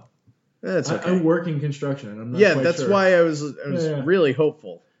don't know. That's okay. I work in construction, and I'm not. Yeah, quite that's sure. why I was Yeah. really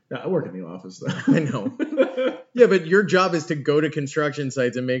hopeful. Yeah, I work in the office though. I know. Yeah, but your job is to go to construction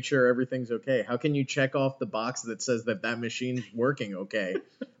sites and make sure everything's okay. How can you check off the box that says that machine's working okay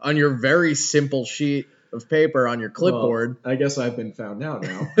on your very simple sheet of paper on your clipboard? Well, I guess I've been found out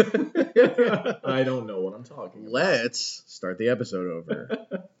now. I don't know what I'm talking about. Let's start the episode over.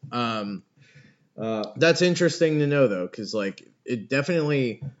 That's interesting to know though, because like it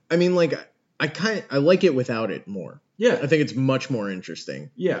definitely. I mean, like I like it without it more. Yeah, I think it's much more interesting.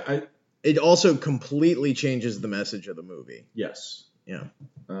 yeah. It also completely changes the message of the movie. Yes. Yeah.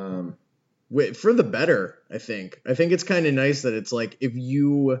 Um, For the better, I think. I think it's kind of nice that it's like if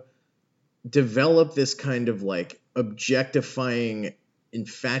you develop this kind of like objectifying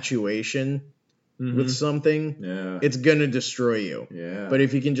infatuation with something, yeah. it's gonna destroy you. Yeah. But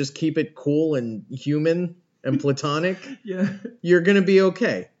if you can just keep it cool and human and platonic, yeah, you're gonna be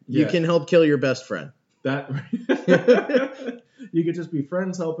okay. You Yeah. can help kill your best friend. that you could just be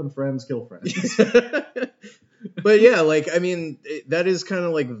friends helping friends kill friends. But yeah, like I mean, that is kind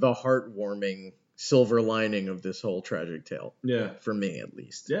of like the heartwarming silver lining of this whole tragic tale. Yeah. For me at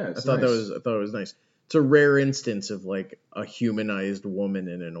least. Yeah, I it's thought nice. it was nice. It's a rare instance of like a humanized woman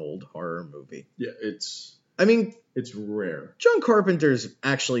in an old horror movie. Yeah, it's I mean, rare. John Carpenter's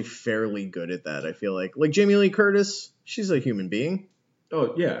actually fairly good at that, I feel like. Like Jamie Lee Curtis, she's a human being.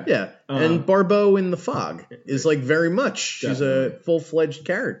 Oh yeah. Yeah. And Barbeau in The Fog is like very much. She's Definitely. a full-fledged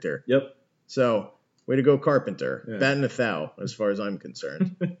character. Yep. So, way to go, Carpenter. Yeah. Batting a thou, as far as I'm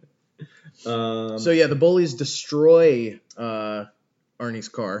concerned. So So yeah, the bullies destroy Arnie's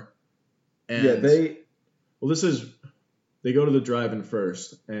car. And yeah, they go to the drive-in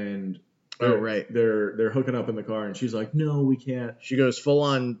first, and Oh, right. they're hooking up in the car, and she's like, "No, we can't." She goes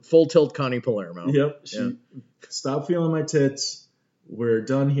full tilt Connie Palermo. Yep. Yeah. Stop feeling my tits. We're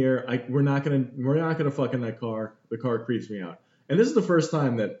done here. We're not gonna fuck in that car. The car creeps me out. And this is the first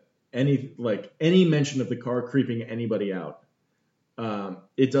time that any mention of the car creeping anybody out.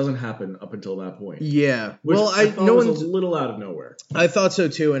 It doesn't happen up until that point. Yeah. Which Well, I thought no was one's. a little out of nowhere. I thought so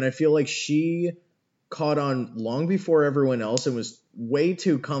too, and I feel like she caught on long before everyone else and was way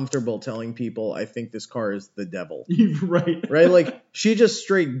too comfortable telling people, "I think this car is the devil." Right. Right? Like she just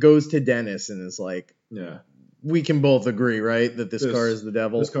straight goes to Dennis and is like, Yeah. "We can both agree, right, that this car is the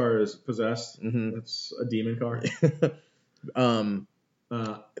devil." This car is possessed. Mhm. It's a demon car.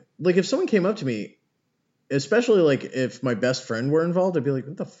 Like if someone came up to me, especially like if my best friend were involved, I'd be like,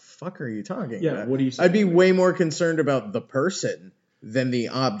 "What the fuck are you talking Yeah. about?" What do you? I'd be way more concerned about the person than the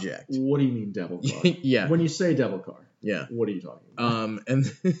object. What do you mean devil car? Yeah. When you say devil car, Yeah. what are you talking about? And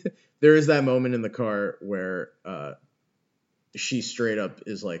there is that moment in the car where she straight up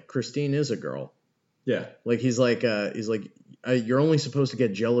is like, "Christine is a girl." Yeah. Like he's like, "You're only supposed to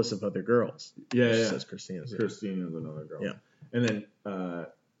get jealous of other girls." Yeah. She Yeah. says Christine is. Christine is another girl. Yeah. And then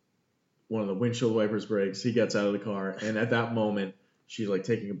one of the windshield wipers breaks. He gets out of the car, and at that moment, she's like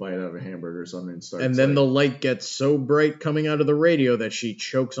taking a bite out of a hamburger or something, and starts. And then like, the light gets so bright coming out of the radio that she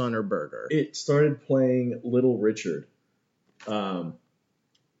chokes on her burger. it started playing Little Richard.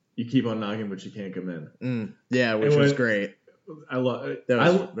 You keep on knocking, but you can't come in. Yeah, which And was when- great. I love That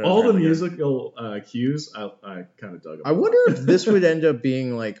was all the really good. musical cues. I kind of dug them. I wonder if this would end up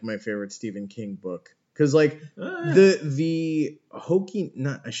being like my favorite Stephen King book. Because like the hokey,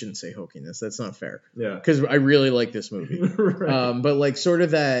 not I shouldn't say hokiness. That's not fair. yeah. Because I really like this movie. Right. But like sort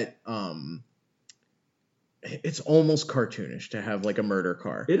of that, it's almost cartoonish to have like a murder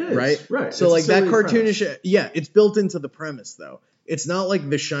car. It is, right. right. So It's a like that silly cartoonish, yeah, it's built into the premise though. It's not like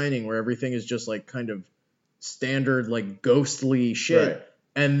The Shining where everything is just like kind of standard like ghostly shit. Right.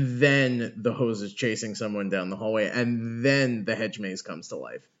 and then the hose is chasing someone down the hallway, and then the hedge maze comes to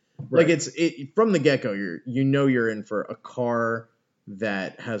life. Right. Like it from the get-go, you're in for a car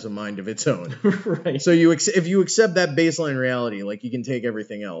that has a mind of its own. Right. So if you accept that baseline reality, like, you can take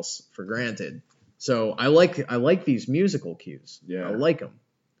everything else for granted. So I like these musical cues. Yeah. I like them.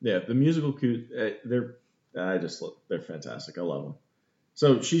 Yeah, the musical cues, they're fantastic. I love them.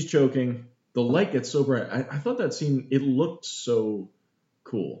 So she's choking. The light gets so bright. I thought that scene, it looked so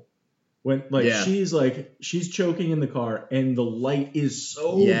cool. When she's choking in the car and the light is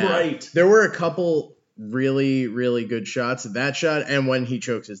so bright. There were a couple really, really good shots. That shot and when he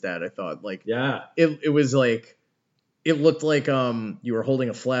chokes his dad, I thought, like, it was like, it looked like you were holding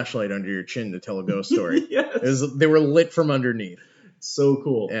a flashlight under your chin to tell a ghost story. Yes. They were lit from underneath. So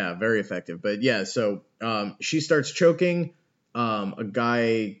cool. Yeah, very effective. But yeah, so she starts choking. A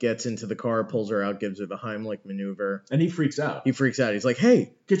guy gets into the car, pulls her out, gives her the Heimlich maneuver. And he freaks out. He's like,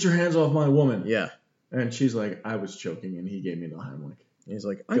 hey. Get your hands off my woman. Yeah. And she's like, I was choking, and he gave me the Heimlich. He's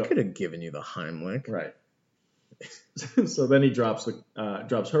like, I could have given you the Heimlich. Right. So then he drops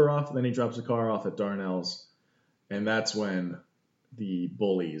her off, then he drops the car off at Darnell's, and that's when the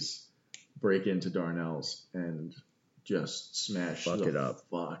bullies break into Darnell's and just smash Fuck it up.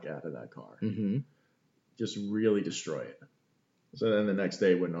 fuck out of that car. Mm-hmm. Just really destroy it. So then the next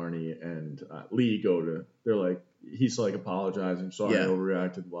day when Arnie and Lee they're like, he's like apologizing, sorry, I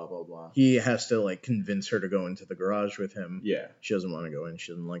overreacted, blah, blah, blah. He has to, like, convince her to go into the garage with him. Yeah. She doesn't want to go in.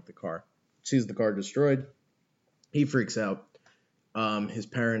 She doesn't like the car. Sees the car destroyed. He freaks out. His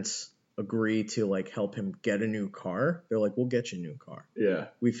parents agree to, like, help him get a new car. They're like, we'll get you a new car. Yeah.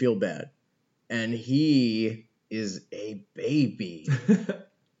 We feel bad. And he is a baby.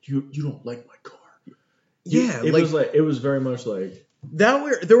 You don't like my car. Yeah. It was very much like,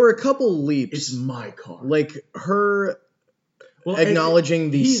 there were a couple leaps. it's my car. Like, her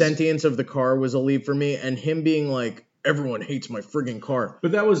acknowledging the sentience of the car was a leap for me, and him being like, everyone hates my friggin' car.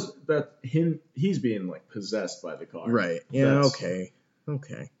 But he's being, like, possessed by the car. Right. Yeah, okay.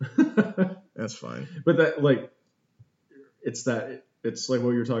 That's fine. But that, like, it's like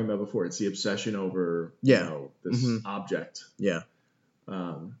what you were talking about before. It's the obsession over, this object. Yeah. /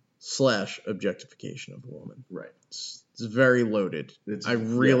 objectification of a woman. Right. It's very loaded. I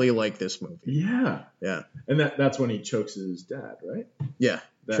really like this movie. Yeah. Yeah. And that's when he chokes his dad, right? Yeah.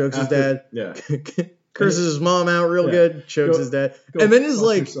 Chokes his dad. Yeah. Curses his mom out real good. Chokes his dad. And then is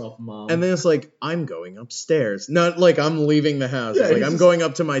like, yourself, Mom. And then it's like, I'm going upstairs. Not like I'm leaving the house. Yeah, It's like, I'm going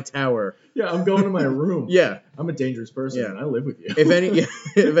up to my tower. Yeah, I'm going to my room. Yeah. I'm a dangerous person, and I live with you.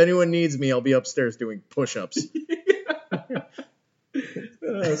 If anyone needs me, I'll be upstairs doing push-ups.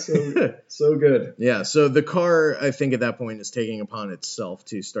 So good. Yeah, so the car, I think at that point, is taking upon itself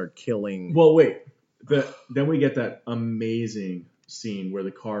to start killing. Well, wait. Then we get that amazing scene where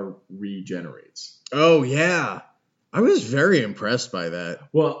the car regenerates. Oh, yeah. I was very impressed by that.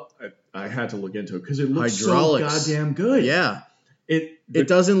 Well, I had to look into it because it looks Hydraulics. so goddamn good. Yeah. It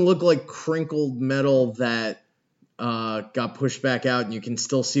doesn't look like crinkled metal that got pushed back out and you can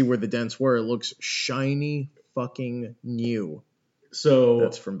still see where the dents were. It looks shiny fucking new. So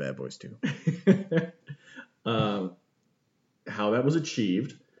that's from Bad Boys 2. How that was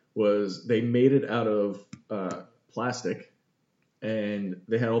achieved was they made it out of plastic, and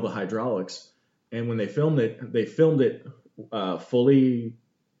they had all the hydraulics. And when they filmed it fully,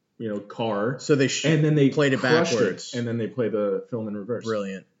 car. So and then they played it backwards, and then they play the film in reverse.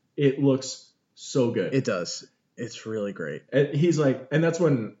 Brilliant. It looks so good. It does. It's really great. And he's like, and that's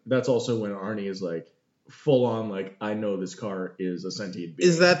also when Arnie is like, full on, like, I know this car is a sentient being.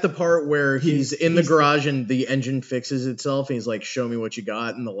 Is that the part where he's in the garage and the engine fixes itself and he's like, show me what you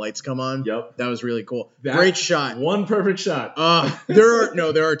got, and the lights come on? Yep. That was really cool. Great shot. One perfect shot.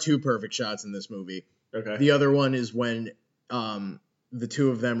 There are two perfect shots in this movie. Okay. The other one is when the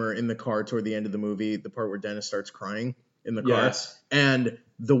two of them are in the car toward the end of the movie, the part where Dennis starts crying in the car. Yes. And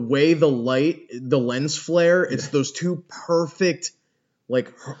the way the lens flare, it's those two perfect,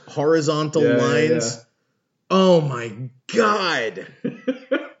 like, horizontal lines. Yeah. Oh my God.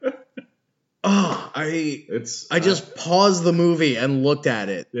 I just paused the movie and looked at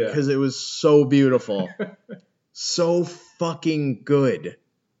it because it was so beautiful. So fucking good.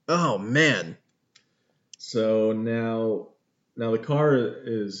 Oh man. So now the car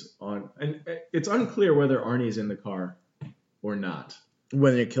is on, and it's unclear whether Arnie's in the car or not.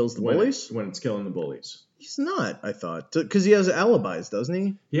 When it kills the bullies? When it's killing the bullies. He's not, I thought. Because he has alibis, doesn't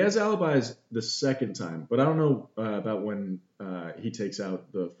he? He has alibis the second time, but I don't know about when he takes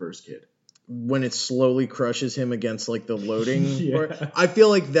out the first kid. When it slowly crushes him against, like, the loading part. I feel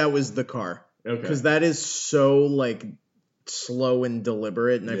like that was the car. Okay. Because that is so, like, slow and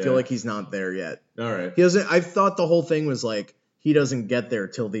deliberate, and I feel Yeah. like he's not there yet. All right. He doesn't. I thought the whole thing was like he doesn't get there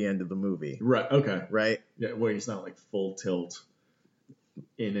till the end of the movie, Right. Okay. right? Yeah. Where he's not like full tilt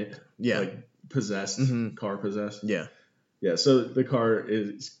in it. Yeah. Like possessed, Mhm. car possessed. Yeah. Yeah. So the car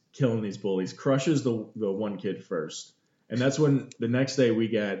is killing these bullies, crushes the one kid first, and that's when the next day we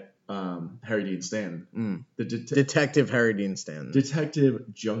get Harry Dean Stanton, Mm. the Detective Harry Dean Stanton. Detective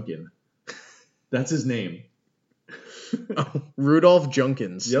Junkin. That's his name. Rudolph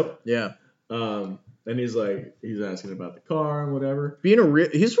Junkins. Yep. Yeah. And he's asking about the car and whatever. Being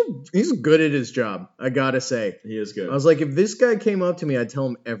he's good at his job. I gotta say. He is good. I was like, if this guy came up to me, I'd tell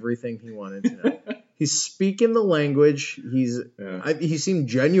him everything he wanted to know. He's speaking the language. Yeah. He seemed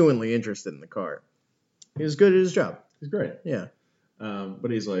genuinely interested in the car. He was good at his job. He's great. Yeah. But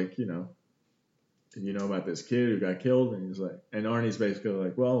he's like, did you know about this kid who got killed? And he's like, and Arnie's basically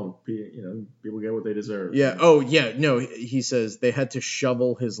like, well, people get what they deserve. Yeah. Oh, yeah. No, he says they had to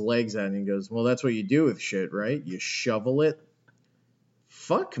shovel his legs out, and he goes, well, that's what you do with shit, right? You shovel it.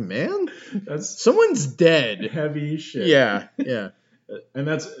 Fuck, man. That's Someone's dead. heavy shit. Yeah. Yeah. And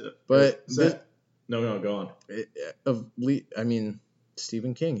that's, But no, go on. I mean,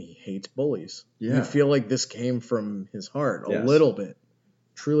 Stephen King, he hates bullies. Yeah. You feel like this came from his heart a Yes. little bit.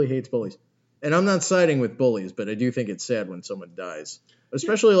 Truly hates bullies. And I'm not siding with bullies, but I do think it's sad when someone dies.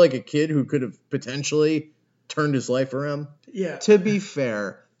 Especially like a kid who could have potentially turned his life around. Yeah. To be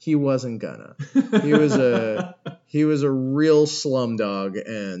fair, he wasn't gonna. He was a real slumdog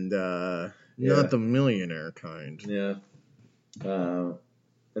and Yeah. not the millionaire kind. Yeah.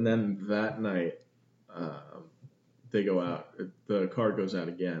 And then that night, they go out. The car goes out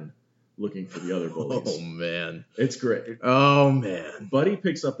again, looking for the other bullies. Oh man. It's great. Oh man. Buddy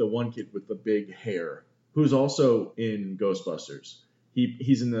picks up the one kid with the big hair, who's also in Ghostbusters.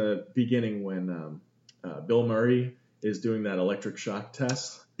 He's in the beginning when Bill Murray is doing that electric shock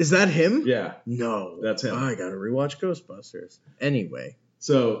test. Is that him? Yeah, No. That's him. I gotta rewatch Ghostbusters. Anyway.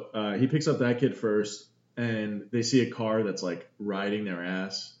 so he picks up that kid first, and they see a car that's like riding their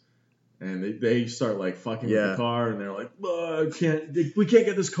ass, and they start like fucking with Yeah. the car, and they're like, we can't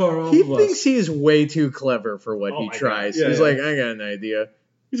get this car off He of thinks us. he's way too clever for what Oh he my God. tries. Yeah, He's yeah. like, I got an idea.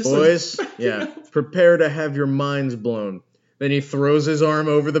 He just Boys, like- yeah, prepare to have your minds blown. Then he throws his arm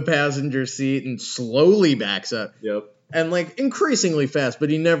over the passenger seat and slowly backs up. Yep. And like increasingly fast, but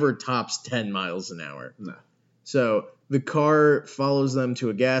he never tops 10 miles an hour. No. So the car follows them to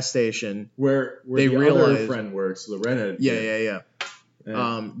a gas station. Where They the other realize- friend works, the redhead. Yeah, kid. yeah, yeah.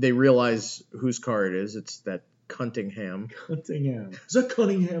 And They realize whose car it is. It's that Cunningham, Cunningham. Is that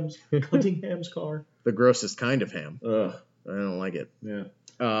Cunningham's car? the grossest kind of ham. Ugh. I don't like it. Yeah.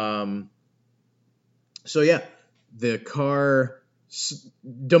 So yeah, the car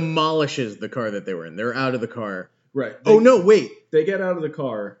demolishes the car that they were in. They're out of the car. Right. Oh no, wait. They get out of the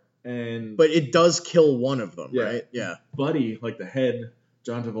car, and But it does kill one of them, Yeah. right? Yeah. Buddy, like the head,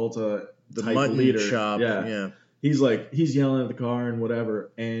 John Travolta, The type mutton leader, shop. Yeah. he's yelling at the car and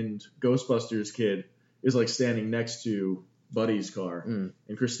whatever, and Ghostbusters kid is like standing next to Buddy's car, Mm.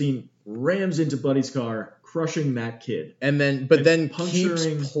 and Christine rams into Buddy's car, crushing that kid, And then And then puncturing-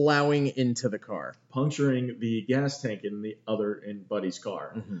 keeps plowing into the car. puncturing the gas tank in Buddy's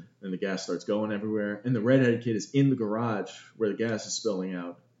car, and the gas starts going everywhere, and the redhead kid is in the garage where the gas is spilling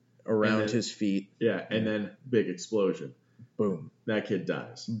out. Around And then- his feet. Yeah, and then big explosion. Boom. That kid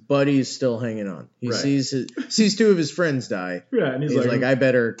dies. Buddy's still hanging on. He Right. sees two of his friends die. Yeah, and He's like, I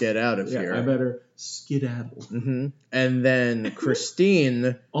better get out of yeah, here. I better skedaddle. And then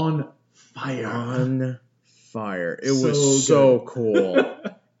Christine On fire. on fire. It So was so good. cool.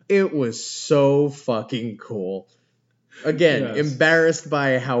 It was so fucking cool. Again, Yes. embarrassed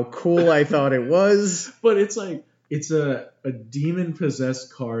by how cool I thought it was. But it's like it's a demon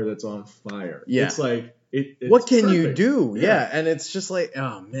possessed car that's on fire. Yeah. It's like it's What can you perfect. do? Yeah. Yeah. And it's just like,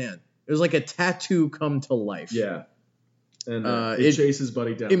 oh man. It was like a tattoo come to life. Yeah. And it- it chases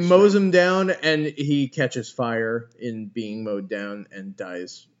Buddy down. It the mows street. him down and he catches fire in being mowed down and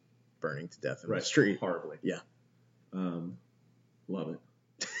dies burning to death in right the street. horribly. Yeah. Love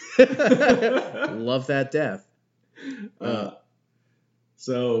it. Love that death.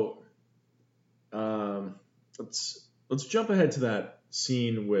 So, let's jump ahead to that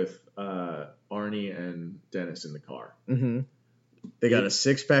scene with Arnie and Dennis in the car. hmm They got a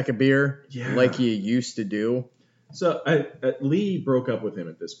 6-pack of beer Yeah. like you used to do. So Lee broke up with him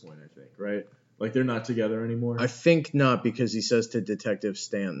at this point, I think, right? Like they're not together anymore. I think not, because he says to Detective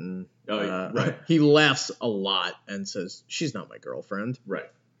Stanton, Oh, right. he laughs a lot and says, she's not my girlfriend. Right.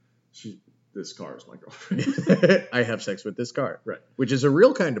 This car is my girlfriend. I have sex with this car. Right. Which is a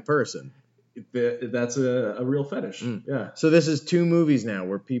real kind of person. that's a real fetish. Mm. Yeah. So this is 2 movies now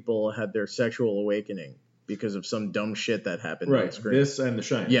where people had their sexual awakening because of some dumb shit that happened on Right. screen. This and The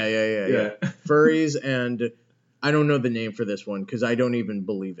Shining. Yeah. Furries, and I don't know the name for this one because I don't even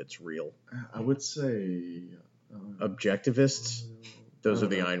believe it's real. I would say. Objectivists. Those I are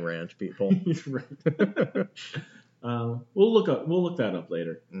the don't Ayn Rand people. right. We'll look that up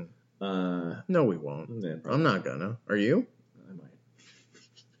later. No, we won't. Yeah, I'm not gonna. Are you? I might.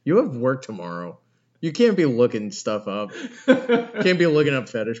 You have work tomorrow. You can't be looking stuff up. Can't be looking up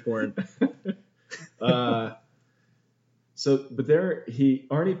fetish porn. But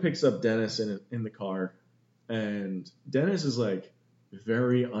Arnie picks up Dennis in the car, and Dennis is like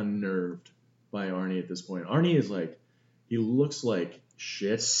very unnerved by Arnie at this point. Arnie is like, he looks like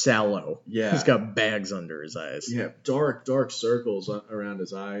shit. Sallow. Yeah. He's got bags under his eyes. Yeah, dark circles around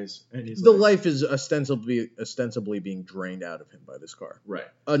his eyes, and he's The like, life is ostensibly being drained out of him by this car. right.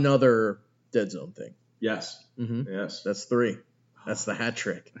 Another Dead Zone thing. Yes. Mm-hmm. Yes. That's 3. That's the hat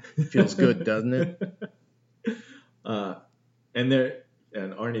trick. Feels good, doesn't it? And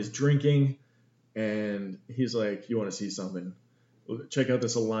Arnie's drinking, and he's like, "You want to see something? Well, check out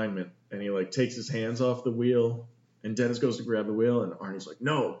this alignment." And he like takes his hands off the wheel, and Dennis goes to grab the wheel, and Arnie's like,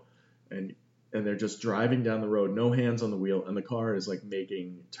 "No," and they're just driving down the road, no hands on the wheel, and the car is like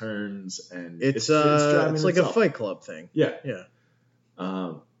making turns, and It's driving like a itself. Fight Club thing. Yeah. Yeah.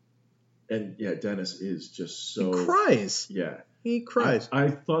 And yeah, Dennis is just He so cries. yeah. He cries. I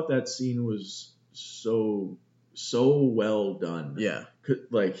thought that scene was so well done. Yeah.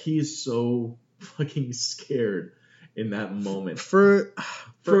 Like, he's so fucking scared in that moment. For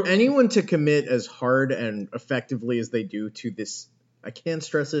For- anyone to commit as hard and effectively as they do to this, I can't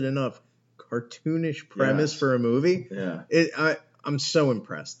stress it enough, cartoonish premise Yes. for a movie. Yeah. I'm so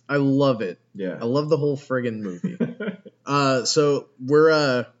impressed. I love it. Yeah. I love the whole friggin' movie. So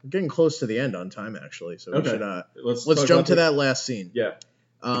we're getting close to the end on time, actually. So we Okay. should Let's let's talk jump about to the- that last scene. Yeah.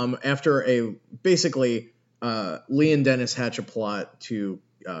 After basically Lee and Dennis hatch a plot to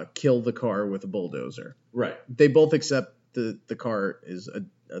kill the car with a bulldozer. Right. They both accept the car is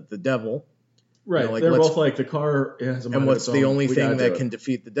the devil. Right. You know, like, They're let's- both like, the car has a mind And of what's its the own. only We thing gotta that do can it.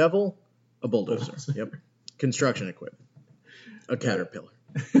 defeat the devil? A bulldozer. Yep. Construction equipment. A caterpillar.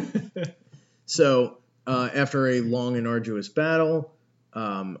 So after a long and arduous battle,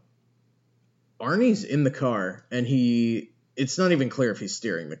 Arnie's in the car, and it's not even clear if he's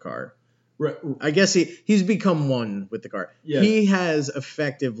steering the car. Right. I guess he's become one with the car. Yeah. He has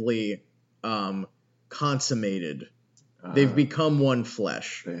effectively consummated. They've become one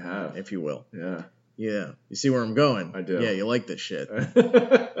flesh, They have. if you will. Yeah. Yeah. You see where I'm going? I do. Yeah, you like this shit.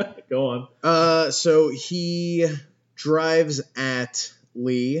 Go on. So he drives at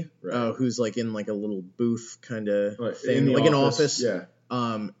Lee, Right. who's like in like a little booth kind of Like, thing, in the like an office. Yeah.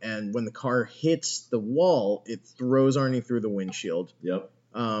 And when the car hits the wall, it throws Arnie through the windshield. Yep.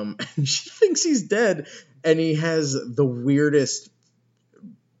 And she thinks he's dead, and he has the weirdest.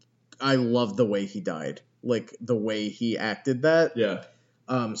 I love the way he died, like the way he acted that. Yeah.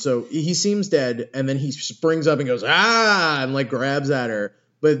 So he seems dead, and then he springs up and goes and like grabs at her,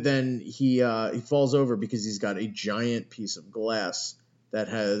 but then he falls over because he's got a giant piece of glass that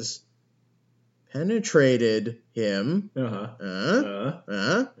has penetrated him. Yeah.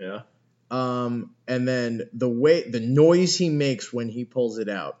 And then the noise he makes when he pulls it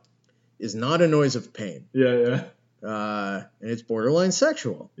out is not a noise of pain. Yeah. And it's borderline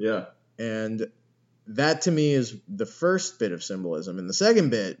sexual. Yeah. And that to me is the first bit of symbolism. And the second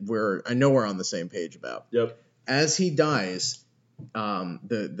bit, I know we're on the same page about. Yep. As he dies,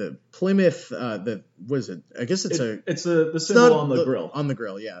 the Plymouth, what is it? I guess it's the symbol on the grill. On the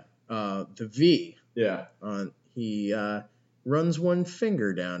grill, yeah. The V. Yeah. He runs one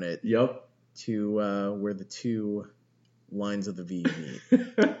finger down it Yep. to where the two lines of the V meet.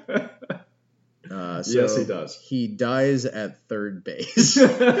 So Yes, he does. He dies at third base.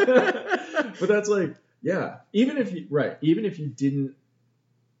 But that's like, yeah. Even if you didn't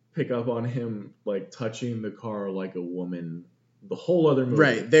pick up on him like touching the car like a woman, the whole other movie.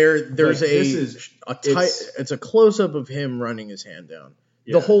 Right. There's Like, it's a close up of him running his hand down.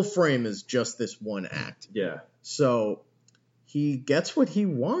 Yeah. The whole frame is just this one act. Yeah. So he gets what he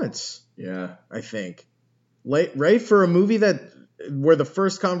wants, Yeah. I think. Right, for a movie where the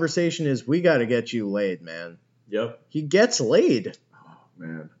first conversation is, we got to get you laid, man. Yep. He gets laid. Oh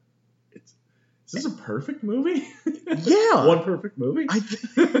man. Is this a perfect movie? Yeah. One perfect movie? I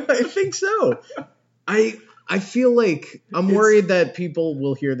think so. I feel like I'm worried that people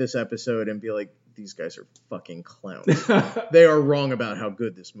will hear this episode and be like, these guys are fucking clowns. They are wrong about how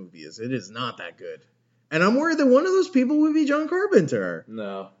good this movie is. It is not that good. And I'm worried that one of those people would be John Carpenter.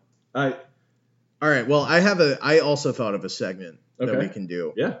 No. All right. Well, I also thought of a segment that Okay. we can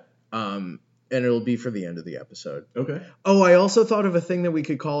do. Yeah. And it'll be for the end of the episode. Okay. Oh, I also thought of a thing that we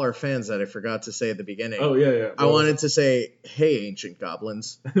could call our fans that I forgot to say at the beginning. Oh yeah. I wanted to say, "Hey, ancient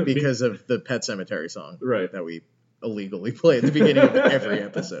goblins," because of the Pet Cemetery song Right. that we illegally play at the beginning of every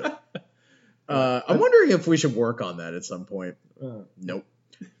episode. I'm wondering if we should work on that at some point. Nope.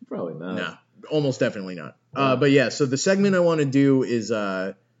 Probably not. Nah, almost definitely not. But yeah, so the segment I want to do is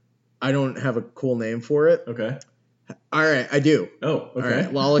I don't have a cool name for it. Okay. All right, I do. Oh. Okay. All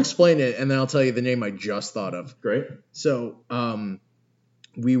right, well, I'll explain it, and then I'll tell you the name I just thought of. Great. So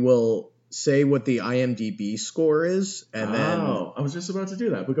we will say what the IMDb score is, and then I was just about to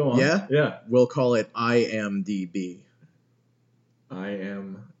do that, but go on. Yeah? Yeah. we'll call it IMDb.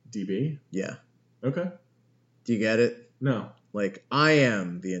 IMDb. Yeah. Okay. Do you get it? No. Like, I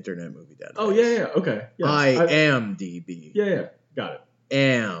am the Internet Movie Database. Oh yeah. Okay. Yeah. I am DB. Yeah. Got it.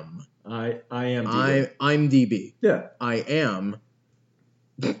 Am. I am. I'm DB. Yeah. I am.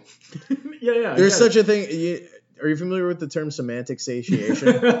 Yeah. There's such a thing. Are you familiar with the term semantic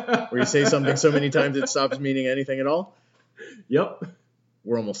satiation? Where you say something so many times it stops meaning anything at all? Yep.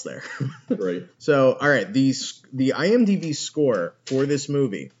 We're almost there. Great. So, all right, the IMDb score for this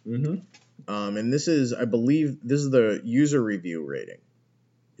movie, Mm-hmm. and this is, I believe, this is the user review rating,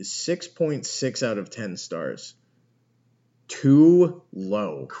 is 6.6 out of 10 stars. Too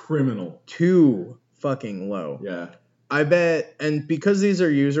low. Criminal. Too fucking low. Yeah. I bet, and because these are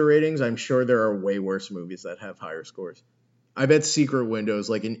user ratings, I'm sure there are way worse movies that have higher scores. I bet Secret Window's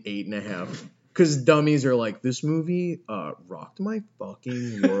like an 8.5. Because dummies are like, this movie rocked my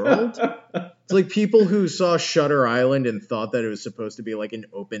fucking world. It's like people who saw Shutter Island and thought that it was supposed to be like an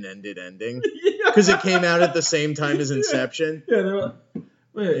open-ended ending. Because it came out at the same time as Inception. Yeah. They're like,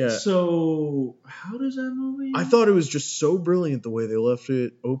 wait. Yeah. So how does that movie? I thought it was just so brilliant the way they left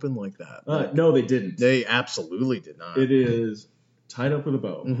it open like that. Like, No, they didn't. they absolutely did not. It is tied up with a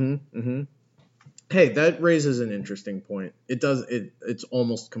bow. Mm-hmm. Hey, that raises an interesting point. It's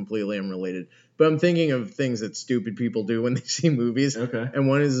almost completely unrelated. But I'm thinking of things that stupid people do when they see movies. Okay. And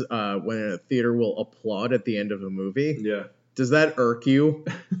one is when a theater will applaud at the end of a movie. Yeah. Does that irk you?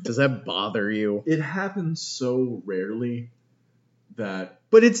 Does that bother you? It happens so rarely that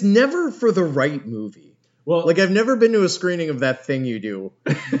But it's never for the right movie. well, Like, I've never been to a screening of That Thing You Do,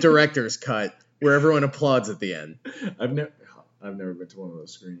 director's cut, where everyone applauds at the end. I've never been to one of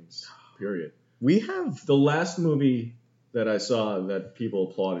those screenings. Period. We have... The last movie that I saw that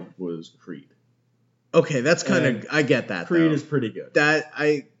people applauded was Creed. Okay, that's kind And of... I get that, Creed though. is pretty good.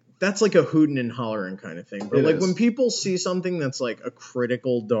 That's like a hootin' and hollering kind of thing. But It like is. when people see something that's like a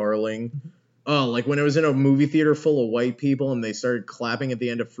critical darling, like when I was in a movie theater full of white people and they started clapping at the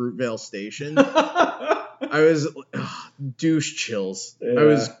end of Fruitvale Station, I was douche chills. I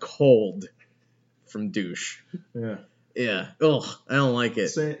was cold from douche. Yeah. Yeah. Ugh, I don't like it.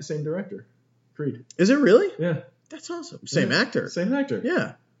 Same director. Creed. Is it really? Yeah. That's awesome. Same Yeah. actor. Same actor.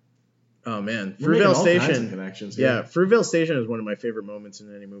 Yeah. Oh man, We're making Fruitvale all kinds of Station. connections Yeah, here. Fruitvale Station is one of my favorite moments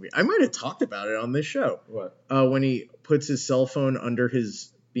in any movie. I might have talked about it on this show. What? When he puts his cell phone under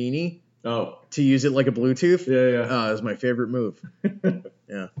his beanie Oh. to use it like a Bluetooth. Yeah. It was my favorite move.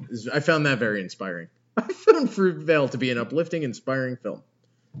 Yeah, I found that very inspiring. I found Fruitvale to be an uplifting, inspiring film.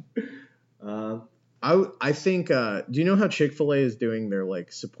 I think. Do you know how Chick-fil-A is doing their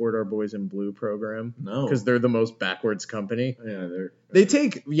like support our boys in blue program? No. Because they're the most backwards company. Yeah, They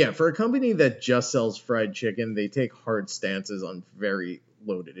take for a company that just sells fried chicken, they take hard stances on very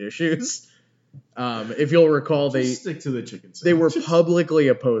loaded issues. If you'll recall, Just stick to the chicken they were sandwiches. publicly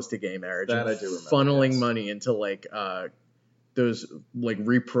opposed to gay marriage. That and I do remember, funneling yes. money into like those like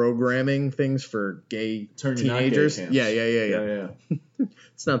reprogramming things for gay Turn your not gay teenagers. camps. Yeah. Yeah.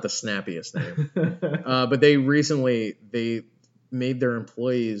 It's not the snappiest name. But they made their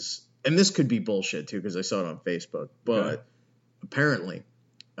employees, and this could be bullshit too because I saw it on Facebook, but Okay. apparently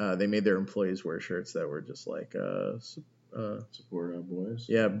they made their employees wear shirts that were just like Support our boys.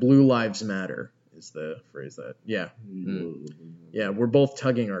 yeah, Blue Lives Matter is the phrase that yeah we're both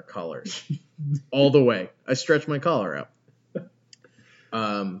tugging our collars all the way. I stretched my collar out.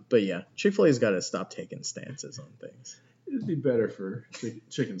 But yeah, Chick-fil-A's got to stop taking stances on things. It'd be better for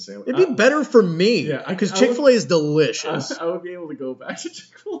chicken sandwich. It'd be better for me Yeah, because I would- Chick-fil-A is delicious. I would be able to go back to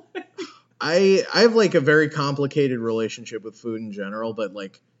Chick-fil-A. I have like a very complicated relationship with food in general, but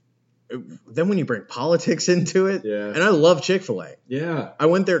like then when you bring politics into it, Yeah. and I love Chick-fil-A. Yeah. I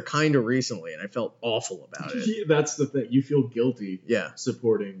went there kind of recently and I felt awful about it. That's the thing. You feel guilty Yeah,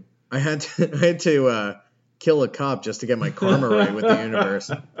 supporting. I had to kill a cop just to get my karma right with the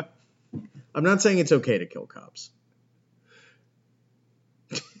universe. I'm not saying it's okay to kill cops.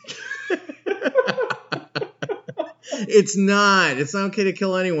 It's not. It's not okay to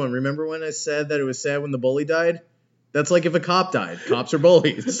kill anyone. Remember when I said that it was sad when the bully died? That's like if a cop died. Cops are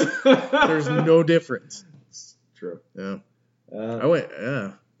bullies. There's no difference. True. Yeah. Uh,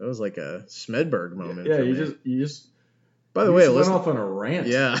 Yeah. That was like a Smedberg moment. yeah, for you me. just. By the you way, just went listen. off on a rant.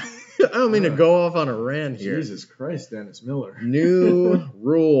 Yeah. I don't mean to go off on a rant here. Jesus Christ, Dennis Miller. New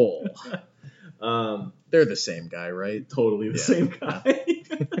rule. Um, They're the same guy, right? totally the Yeah. same guy.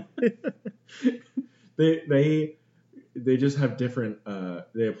 they just have different.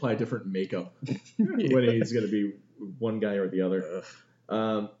 They apply different makeup when he's going to be one guy or the other.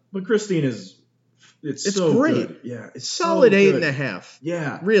 But Christine is. It's so great. good. Yeah, it's Solid so 8.5.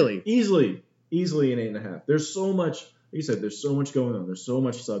 Yeah, Really. easily an 8.5. There's so much. Like you said, there's so much going on. There's so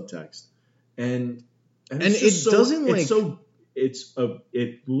much subtext, and it's just it doesn't, like-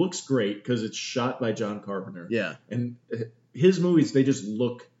 it looks great because it's shot by John Carpenter. Yeah. And his movies, they just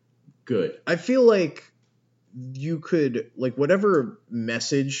look good. I feel like you could, like, whatever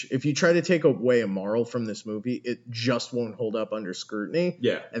message, if you try to take away a moral from this movie, it just won't hold up under scrutiny.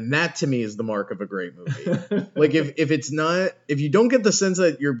 Yeah. And that to me is the mark of a great movie. Like, if it's not, if you don't get the sense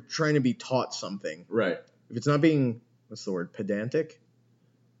that you're trying to be taught something, Right. if it's not being, what's the word, pedantic?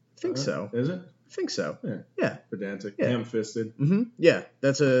 I think so. Is it? I think so. Yeah. Yeah. Pedantic. Yeah. Ham-fisted. Yeah.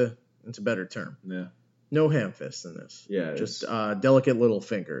 That's a better term. Yeah. No ham fists in this. Yeah. Just delicate little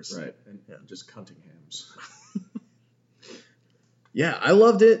fingers. Right. And Yeah. just cunting hams. Yeah, I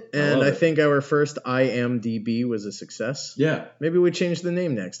loved it, and love I it. think our first IMDb was a success. Yeah. Maybe we change the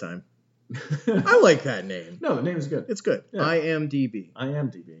name next time. I like that name. No, the name is good. It's good. Yeah. IMDb.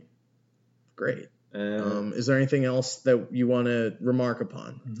 IMDb. Great. And Is there anything else that you want to remark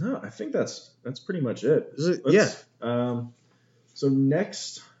upon? no, I think that's pretty much it. Is it- Let's- So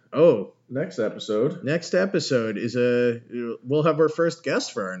next Oh, episode. next episode is we'll have our first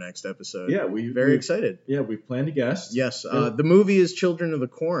guest for our next episode. Yeah, we Very excited. Yeah, we planned a guest. Yes, Yeah. the movie is Children of the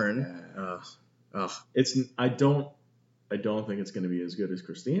Corn. Yeah. It's I don't think it's going to be as good as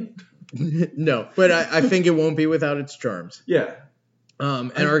Christine. No, but I think it won't be without its charms. Yeah.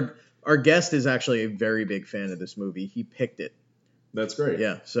 And our guest is actually a very big fan of this movie. He picked it. That's great.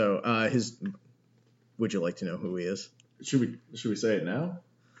 Yeah. So would you like to know who he is? Should we say it now?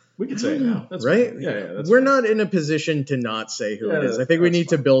 We can say it now. That's Right? fine. Yeah, that's We're fine. not in a position to not say who it Yeah, is. I think we that's need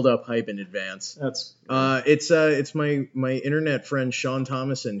to fine. build up hype in advance. That's It's my internet friend Sean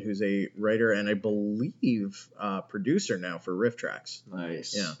Thomason, who's a writer and I believe producer now for Riff Tracks.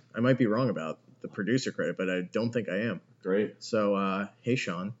 nice. Yeah, I might be wrong about the producer credit, but I don't think I am. Great. So hey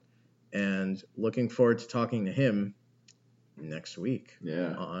Sean, and looking forward to talking to him next week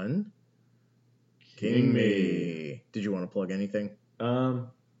Yeah. on King Me. Did you want to plug anything?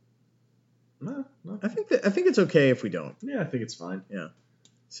 No. I think it's okay if we don't. Yeah, I think it's fine.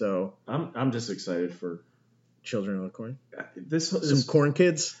 So I'm just excited for Children of the Corn, this corn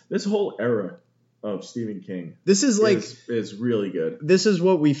kids. this whole era of Stephen King. This is like is really good. this is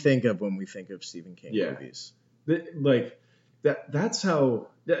what we think of when we think of Stephen King Yeah. movies. That's how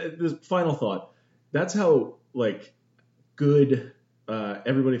the final thought. That's how like good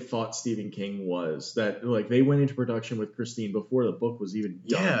everybody thought Stephen King was. That like they went into production with Christine before the book was even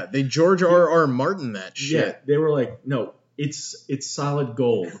done. Yeah, they George R. Martin that shit. Yeah, they were like, no, it's solid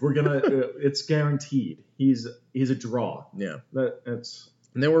gold. We're gonna, it's guaranteed. He's a draw. Yeah. That's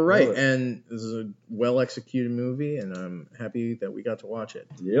And they were right. Love it. And this is a well executed movie, and I'm happy that we got to watch it.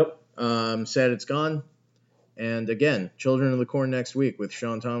 yep. Sad it's gone. And again, Children of the Corn next week with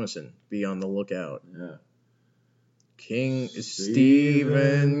Sean Thomason. Be on the lookout. Yeah. King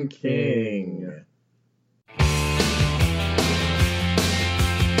Stephen Stephen King.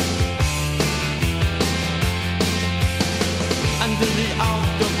 Under the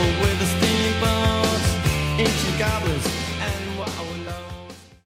October